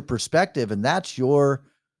that's your perspective and that's your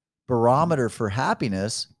barometer for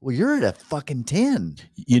happiness, well, you're at a fucking 10.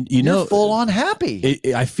 You're full on happy.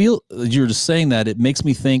 I feel you're just saying that. It makes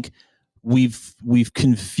me think we've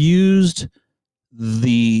confused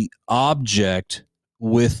the object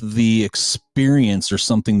with the experience or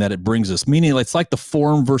something that it brings us. Meaning, it's like the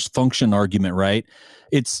form versus function argument, right?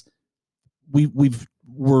 It's we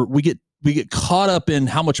get caught up in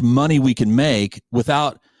how much money we can make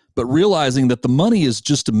but realizing that the money is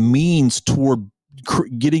just a means toward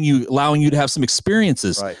allowing you to have some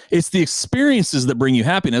experiences. Right. It's the experiences that bring you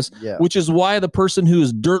happiness, which is why the person who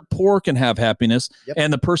is dirt poor can have happiness,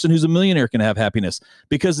 and the person who's a millionaire can have happiness,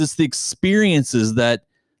 because it's the experiences that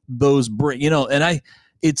those bring, and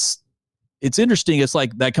it's interesting. It's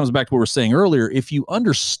like, that comes back to what we were saying earlier. If you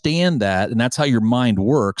understand that, and that's how your mind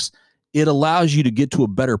works, it allows you to get to a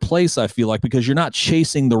better place, I feel like, because you're not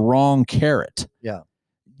chasing the wrong carrot. Yeah.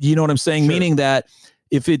 You know what I'm saying? Sure. Meaning that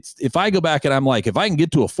if I go back and I'm like, if I can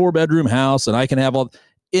get to a 4-bedroom house and I can have all,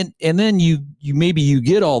 and then you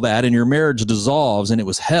get all that and your marriage dissolves and it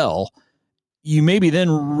was hell, you maybe then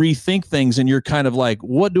rethink things and you're kind of like,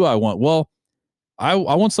 what do I want? Well, I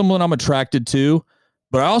want someone I'm attracted to,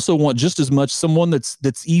 but I also want just as much someone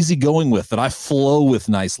that's easy going with, that I flow with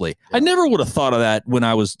nicely. Yeah. I never would have thought of that when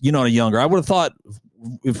I was, younger. I would have thought,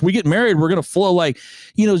 if we get married, we're going to flow, like,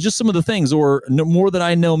 just some of the things, or no more than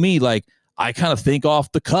I know me, like I kind of think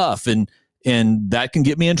off the cuff, and that can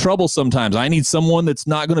get me in trouble sometimes. I need someone that's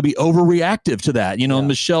not going to be overreactive to that, and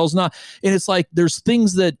Michelle's not. And it's like, there's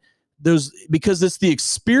things because it's the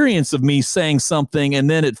experience of me saying something and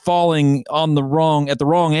then it falling at the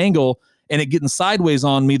wrong angle and it getting sideways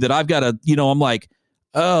on me, that I've got to, I'm like,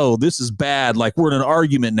 oh, this is bad. Like, we're in an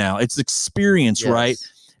argument now. It's experience, right?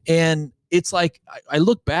 And it's like, I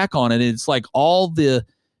look back on it, and it's like all the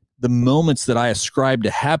moments that I ascribe to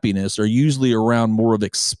happiness are usually around more of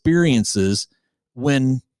experiences,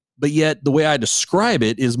 but yet the way I describe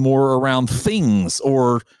it is more around things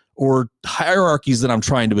or hierarchies that I'm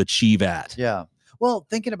trying to achieve at. Yeah. Well,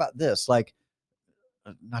 thinking about this, like,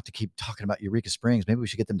 not to keep talking about Eureka Springs, maybe we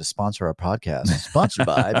should get them to sponsor our podcast. Sponsored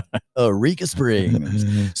by Eureka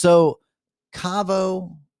Springs. So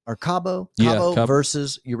Cabo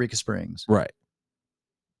versus Eureka Springs. Right.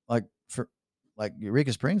 Like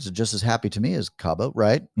Eureka Springs is just as happy to me as Cabo,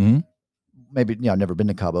 right? Mm-hmm. Maybe, I've never been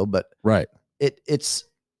to Cabo, but right. It's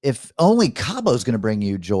if only Cabo is going to bring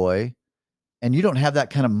you joy, and you don't have that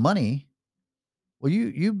kind of money, well,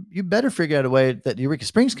 you better figure out a way that Eureka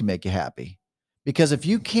Springs can make you happy. Because if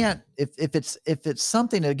you can't, if it's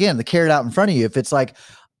something, again, the carrot out in front of you, if it's like,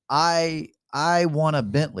 I want a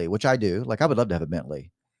Bentley, which I do, like, I would love to have a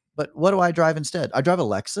Bentley, but what do I drive instead? I drive a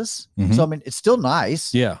Lexus. Mm-hmm. So, I mean, it's still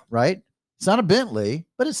nice. Yeah. Right. It's not a Bentley,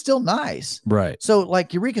 but it's still nice. Right. So,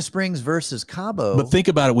 like, Eureka Springs versus Cabo. But think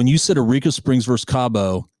about it. When you said Eureka Springs versus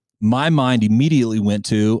Cabo, my mind immediately went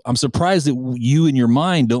to, I'm surprised that you in your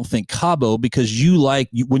mind don't think Cabo, because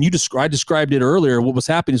when I described it earlier, what was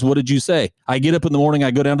happening is, what did you say? I get up in the morning, I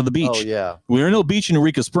go down to the beach. Oh, yeah. We're no beach in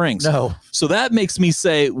Eureka Springs. No. So that makes me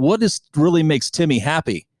say, what really makes Timmy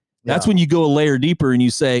happy? That's when you go a layer deeper and you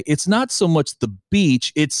say, it's not so much the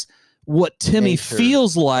beach, it's what Timmy Nature.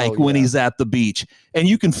 feels like when he's at the beach. And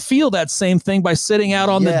you can feel that same thing by sitting out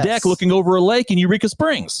on the deck looking over a lake in Eureka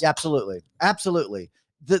Springs. Yeah, absolutely. Absolutely.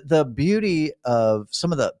 The beauty of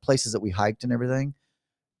some of the places that we hiked and everything,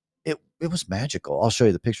 it was magical. I'll show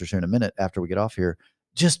you the pictures here in a minute after we get off here.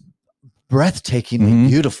 Just breathtakingly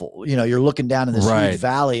beautiful. You know, you're looking down in this huge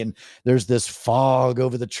valley and there's this fog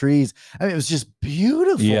over the trees. I mean, it was just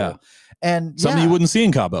beautiful. Yeah. And something you wouldn't see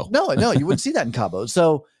in Cabo. No, you wouldn't see that in Cabo.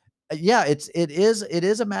 So yeah, it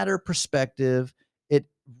is a matter of perspective.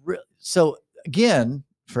 So again,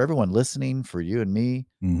 for everyone listening, for you and me,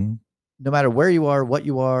 no matter where you are, what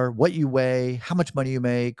you weigh, how much money you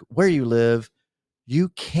make, where you live, you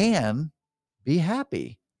can be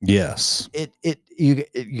happy. Yes. You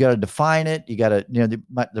got to define it. You got to,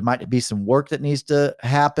 there might be some work that needs to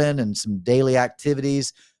happen and some daily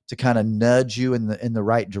activities to kind of nudge you in the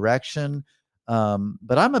right direction.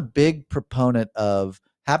 But I'm a big proponent of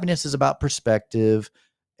happiness is about perspective,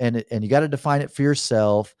 and you got to define it for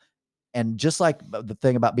yourself. And just like the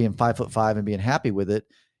thing about being 5'5" and being happy with it,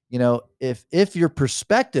 if your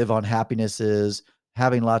perspective on happiness is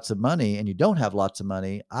having lots of money and you don't have lots of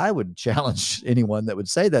money, I would challenge anyone that would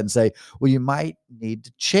say that and say, well, you might need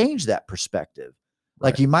to change that perspective.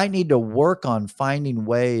 Like you might need to work on finding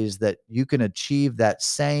ways that you can achieve that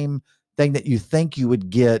same thing that you think you would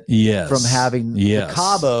get from having the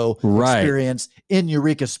Cabo experience in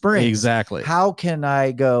Eureka Springs. Exactly. How can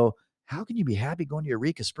you be happy going to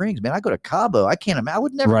Eureka Springs, man? I go to Cabo. I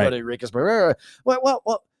would never go to Eureka Springs.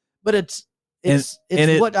 Well, but it's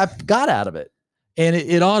what I've got out of it. And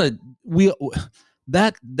it ought to,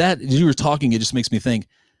 that as you were talking, it just makes me think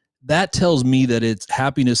that tells me that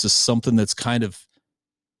happiness is something that's kind of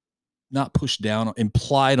not pushed down,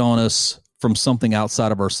 implied on us from something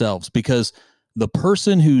outside of ourselves, because the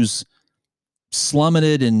person who's slumming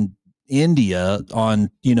it in India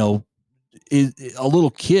on, a little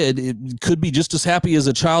kid, it could be just as happy as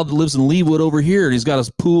a child that lives in Leawood over here. And he's got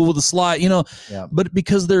a pool with a slide, but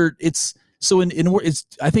because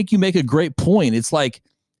I think you make a great point. It's like,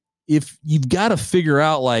 if you've got to figure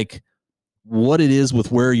out like what it is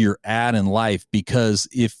with where you're at in life, because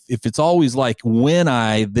if it's always like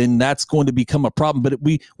then that's going to become a problem. But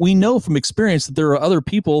we know from experience that there are other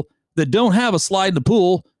people that don't have a slide in the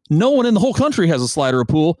pool. No one in the whole country has a slide or a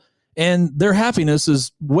pool, and their happiness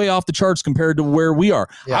is way off the charts compared to where we are.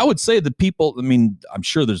 Yeah. I would say that people, I'm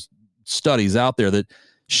sure there's studies out there that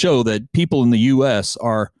show that people in the US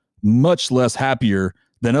are much less happier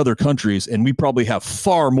than other countries, and we probably have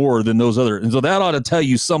far more than those other. And so that ought to tell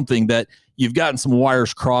you something, that you've gotten some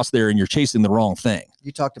wires crossed there and you're chasing the wrong thing.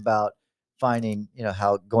 You talked about finding,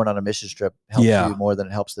 how going on a mission trip helps you more than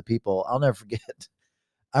it helps the people. I'll never forget.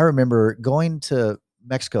 I remember going to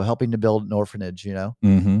Mexico, helping to build an orphanage,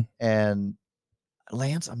 and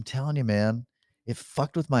Lance, I'm telling you, man, it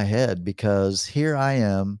fucked with my head, because here I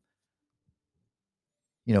am,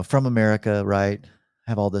 from America, right?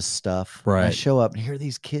 Have all this stuff. Right. I show up and hear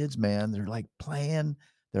these kids, man. They're like playing,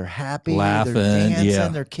 they're happy, laughing, they're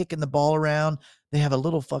dancing, they're kicking the ball around. They have a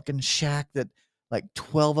little fucking shack that like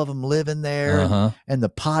 12 of them live in there, and the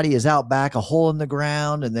potty is out back, a hole in the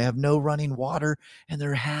ground, and they have no running water, and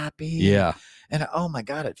they're happy. Yeah. And oh my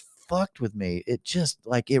God, it fucked with me. It just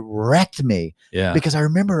like, it wrecked me. Yeah. Because I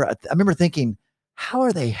remember thinking, how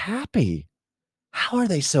are they happy? How are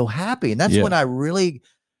they so happy? And that's when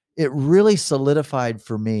it really solidified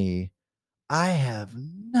for me, I have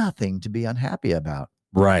nothing to be unhappy about.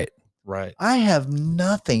 Right. I have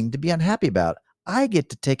nothing to be unhappy about. I get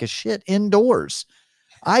to take a shit indoors.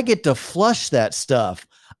 I get to flush that stuff.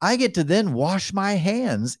 I get to then wash my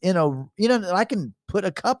hands I can put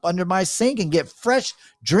a cup under my sink and get fresh,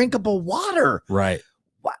 drinkable water. Right.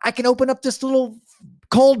 I can open up this little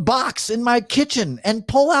cold box in my kitchen and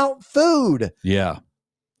pull out food. Yeah.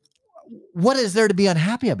 What is there to be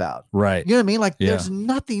unhappy about? Right. You know what I mean? Like there's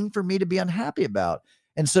nothing for me to be unhappy about.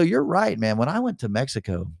 And so you're right, man. When I went to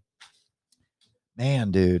Mexico,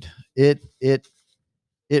 man, dude, it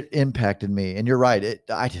impacted me. And you're right.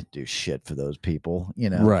 I didn't do shit for those people,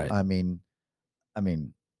 Right. I mean,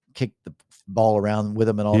 kick the ball around with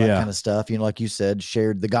them and all that kind of stuff. Like you said,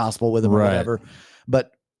 shared the gospel with them or whatever.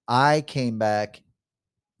 But I came back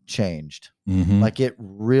changed. Like it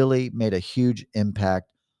really made a huge impact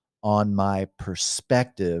on my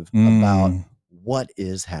perspective about what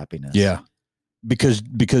is happiness. Yeah. Because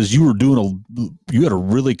you were you had a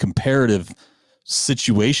really comparative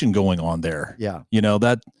situation going on there. Yeah.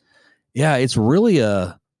 It's really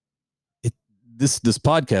this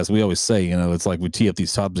podcast, we always say, it's like we tee up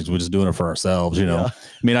these topics, we're just doing it for ourselves,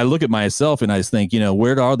 I look at myself and I think,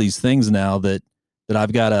 where are these things now that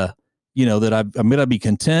I've got to that I'm going to be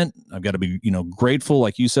content. I've got to be, grateful.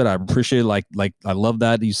 Like you said, I appreciate like I love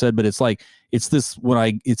that you said, but it's like,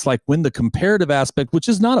 it's like when the comparative aspect, which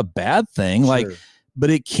is not a bad thing, Sure. but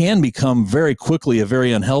it can become very quickly a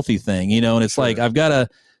very unhealthy thing, and it's like, I've got to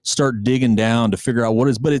start digging down to figure out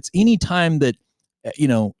but it's any time that,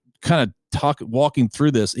 kind of walking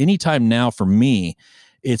through this, anytime now for me,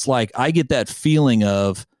 it's like, I get that feeling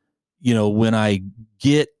of, when I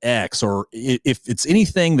get X, or if it's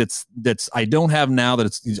anything that's I don't have now,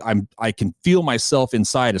 that I can feel myself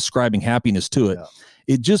inside ascribing happiness to it.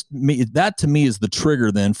 Yeah. That to me is the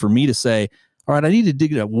trigger then for me to say, all right, I need to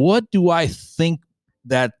dig it up. What do I think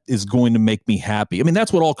that is going to make me happy? I mean,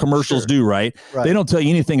 that's what all commercials do, right? They don't tell you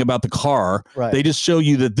anything about the car. Right. They just show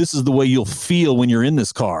you that this is the way you'll feel when you're in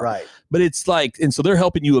this car. Right. But it's like, and so they're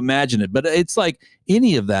helping you imagine it. But it's like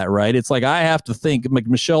any of that, right? It's like, I have to think, like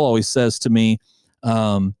Michelle always says to me,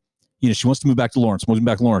 she wants to move back to Lawrence,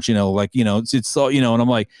 it's so, and I'm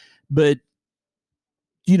like, but,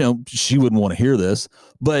 she wouldn't want to hear this,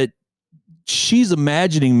 but she's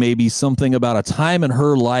imagining maybe something about a time in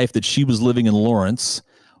her life that she was living in Lawrence.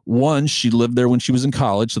 One, she lived there when she was in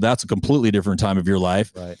college, so that's a completely different time of your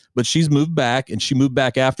life. Right. But she's moved back, and she moved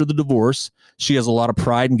back after the divorce. She has a lot of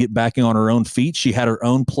pride in getting back on her own feet. She had her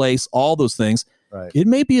own place, all those things. Right. It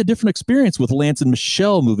may be a different experience with Lance and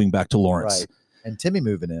Michelle moving back to Lawrence. Right. And Timmy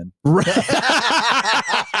moving in. Right.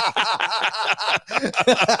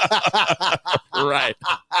 Right.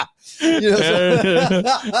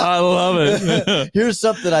 I love it. Here's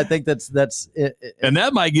something I think that's it. And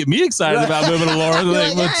that might get me excited about moving to Lawrence.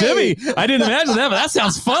 Like, well, Timmy, I didn't imagine that, but that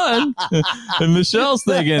sounds fun. And Michelle's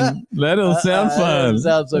thinking, that'll sound fun. It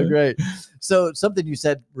sounds so great. So something you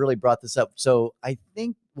said really brought this up. So I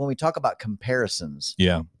think when we talk about comparisons,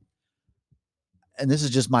 yeah, and this is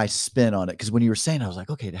just my spin on it, because when you were saying, I was like,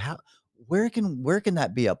 okay, where can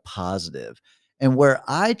that be a positive? And where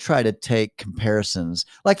I try to take comparisons,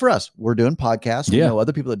 like for us, we're doing podcasts. We know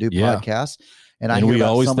other people that do podcasts, and we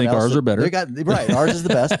always think ours are better. Ours is the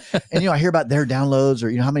best. And I hear about their downloads,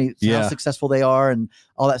 or how how successful they are, and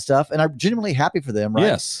all that stuff. And I'm genuinely happy for them, right?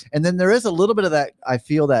 Yes. And then there is a little bit of that. I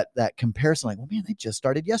feel that comparison, like, well, man, they just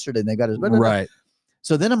started yesterday, and they got right.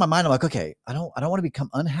 So then in my mind, I'm like, okay, I don't want to become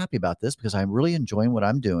unhappy about this, because I'm really enjoying what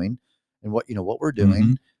I'm doing and what we're doing.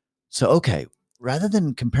 Mm-hmm. So, okay, rather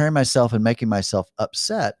than comparing myself and making myself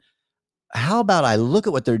upset, how about I look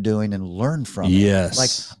at what they're doing and learn from it? Yes. Like,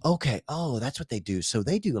 okay, oh, that's what they do. So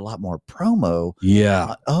they do a lot more promo.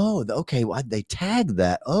 Yeah. Okay. Well, they tag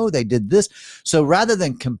that. Oh, they did this. So rather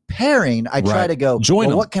than comparing, I try to go, join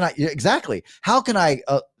them. What can I, exactly. How can I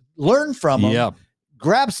learn from them? Yeah.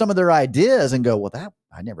 Grab some of their ideas and go, well, that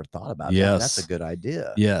I never thought about. Yes. That. That's a good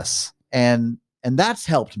idea. Yes. And that's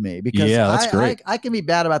helped me, because that's great. I can be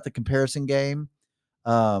bad about the comparison game.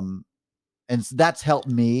 And that's helped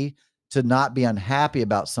me to not be unhappy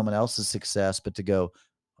about someone else's success, but to go,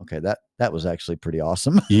 okay, that was actually pretty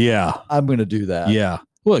awesome. Yeah. I'm going to do that. Yeah.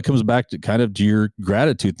 Well, it comes back to kind of to your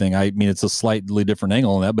gratitude thing. I mean, it's a slightly different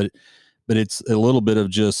angle on that, but it's a little bit of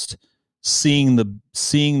just seeing the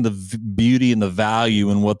beauty and the value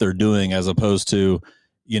in what they're doing, as opposed to,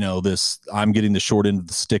 this, I'm getting the short end of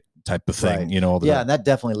the stick type of thing, Right. all the time. And that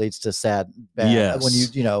definitely leads to bad. Yes.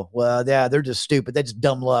 When well, yeah, they're just stupid. They just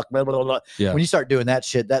dumb luck. Blah, blah, blah. Yeah. When you start doing that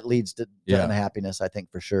shit, that leads to unhappiness, I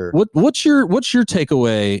think, for sure. What's your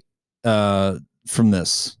takeaway from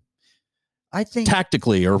this? I think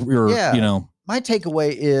tactically, or my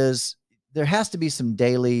takeaway is there has to be some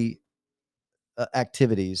daily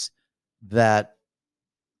activities that,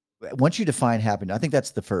 once you define happiness, I think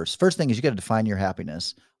that's the first thing is you got to define your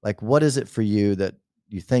happiness. Like, what is it for you that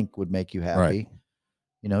you think would make you happy?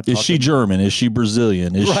 Right. Is she German? Is she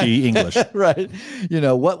Brazilian? Is she English? Right.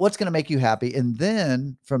 What's going to make you happy? And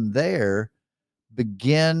then from there,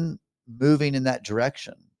 begin moving in that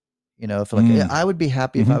direction. If I would be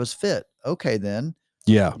happy if I was fit. Okay, then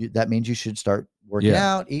that means you should start working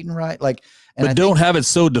out, eating right. But don't have it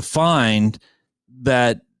so defined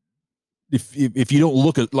that if you don't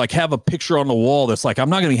look at, like, have a picture on the wall that's like, I'm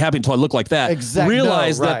not going to be happy until I look like that. Exactly.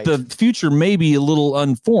 Realize that the future may be a little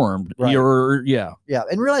unformed. Right. Yeah.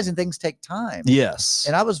 And realizing things take time. Yes.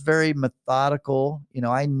 And I was very methodical.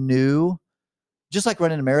 I knew, just like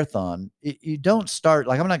running a marathon, you don't start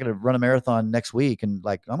like, I'm not going to run a marathon next week and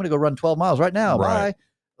like, I'm going to go run 12 miles right now. Right. Bye.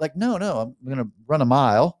 Like, no, I'm going to run a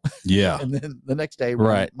mile. Yeah. And then the next day,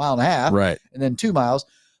 run a mile and a half. Right. And then 2 miles.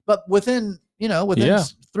 But within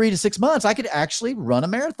 3 to 6 months, I could actually run a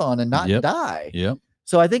marathon and not die. Yep.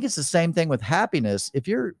 So I think it's the same thing with happiness. If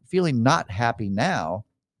you're feeling not happy now,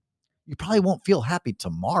 you probably won't feel happy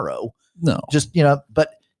tomorrow. No. Just,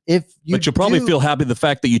 but if you but you'll probably feel happy the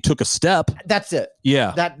fact that you took a step. That's it.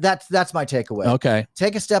 Yeah. That's my takeaway. Okay.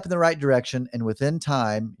 Take a step in the right direction, and within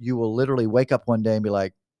time, you will literally wake up one day and be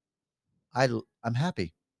like, I'm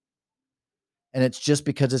happy. And it's just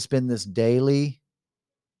because it's been this daily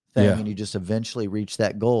thing, and you just eventually reach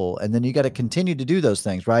that goal. And then you got to continue to do those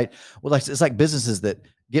things, right? Well, it's like businesses that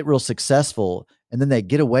get real successful, and then they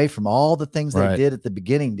get away from all the things they did at the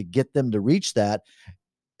beginning to get them to reach that.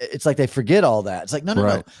 It's like they forget all that. It's like,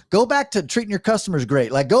 no. Go back to treating your customers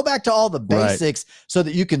great. Like, go back to all the basics so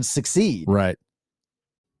that you can succeed. Right.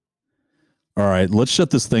 All right, let's shut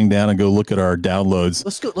this thing down and go look at our downloads.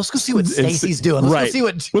 Let's go see what Stacy's doing. Let's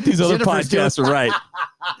go see what these other podcasts are. Right.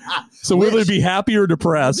 So will they be happy or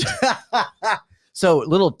depressed? So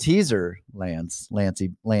little teaser,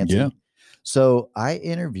 Lancey. Yeah. So I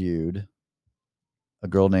interviewed a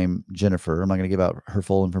girl named Jennifer. I'm not going to give out her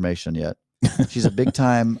full information yet. She's a big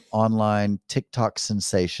time online TikTok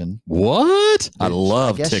sensation. What? I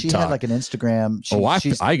love TikTok. She had like an Instagram.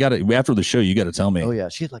 I got it after the show. You got to tell me. Oh yeah,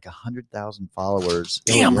 she had like 100,000 followers.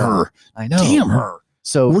 Damn her! I know. Damn her!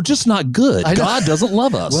 So we're just not good. God doesn't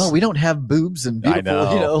love us. Well, we don't have boobs and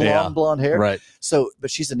beautiful, long blonde hair. Right. So, but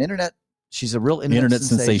she's a real internet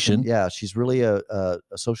sensation. Yeah, she's really a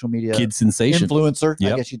social media kid sensation influencer.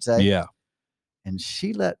 I guess you'd say. Yeah. And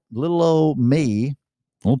she let little old me.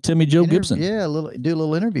 Old Timmy Joe Gibson. Yeah, do a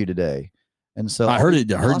little interview today. And so I heard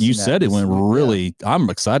you said it went really,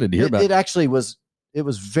 I'm excited to hear about it. It actually was, it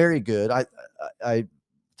was very good. I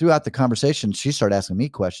throughout the conversation, she started asking me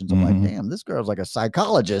questions. I'm like, damn, this girl's like a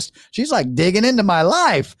psychologist. She's like digging into my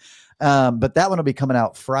life. But that one will be coming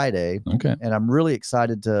out Friday. Okay. And I'm really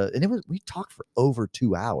excited we talked for over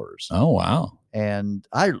 2 hours. Oh, wow. And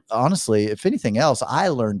I honestly, if anything else, I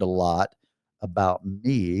learned a lot about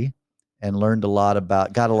me. And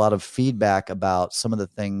got a lot of feedback about some of the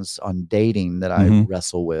things on dating that I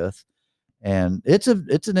wrestle with. And it's an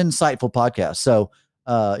insightful podcast. So,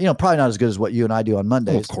 probably not as good as what you and I do on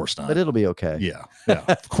Mondays. Well, of course not. But it'll be okay. Yeah,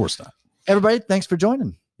 of course not. Everybody, thanks for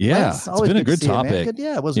joining. Yeah, it's been a good topic.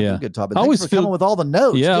 It was a good topic. Thanks for coming with all the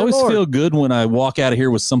notes. Yeah, I always feel good when I walk out of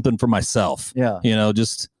here with something for myself. Yeah.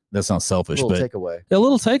 Just, that sounds selfish, a little but takeaway. A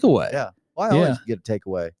little takeaway. Yeah. Well, I always get a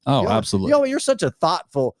takeaway. Oh, absolutely. You're such a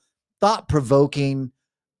thought-provoking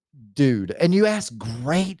dude, and you ask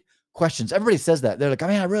great questions. Everybody says that. They're like,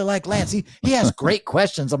 I really like Lance. He has great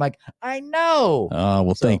questions. I'm like, I know.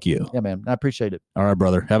 Well, thank you. Yeah, man. I appreciate it. All right,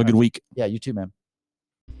 brother. Have a good week. Yeah, you too, man.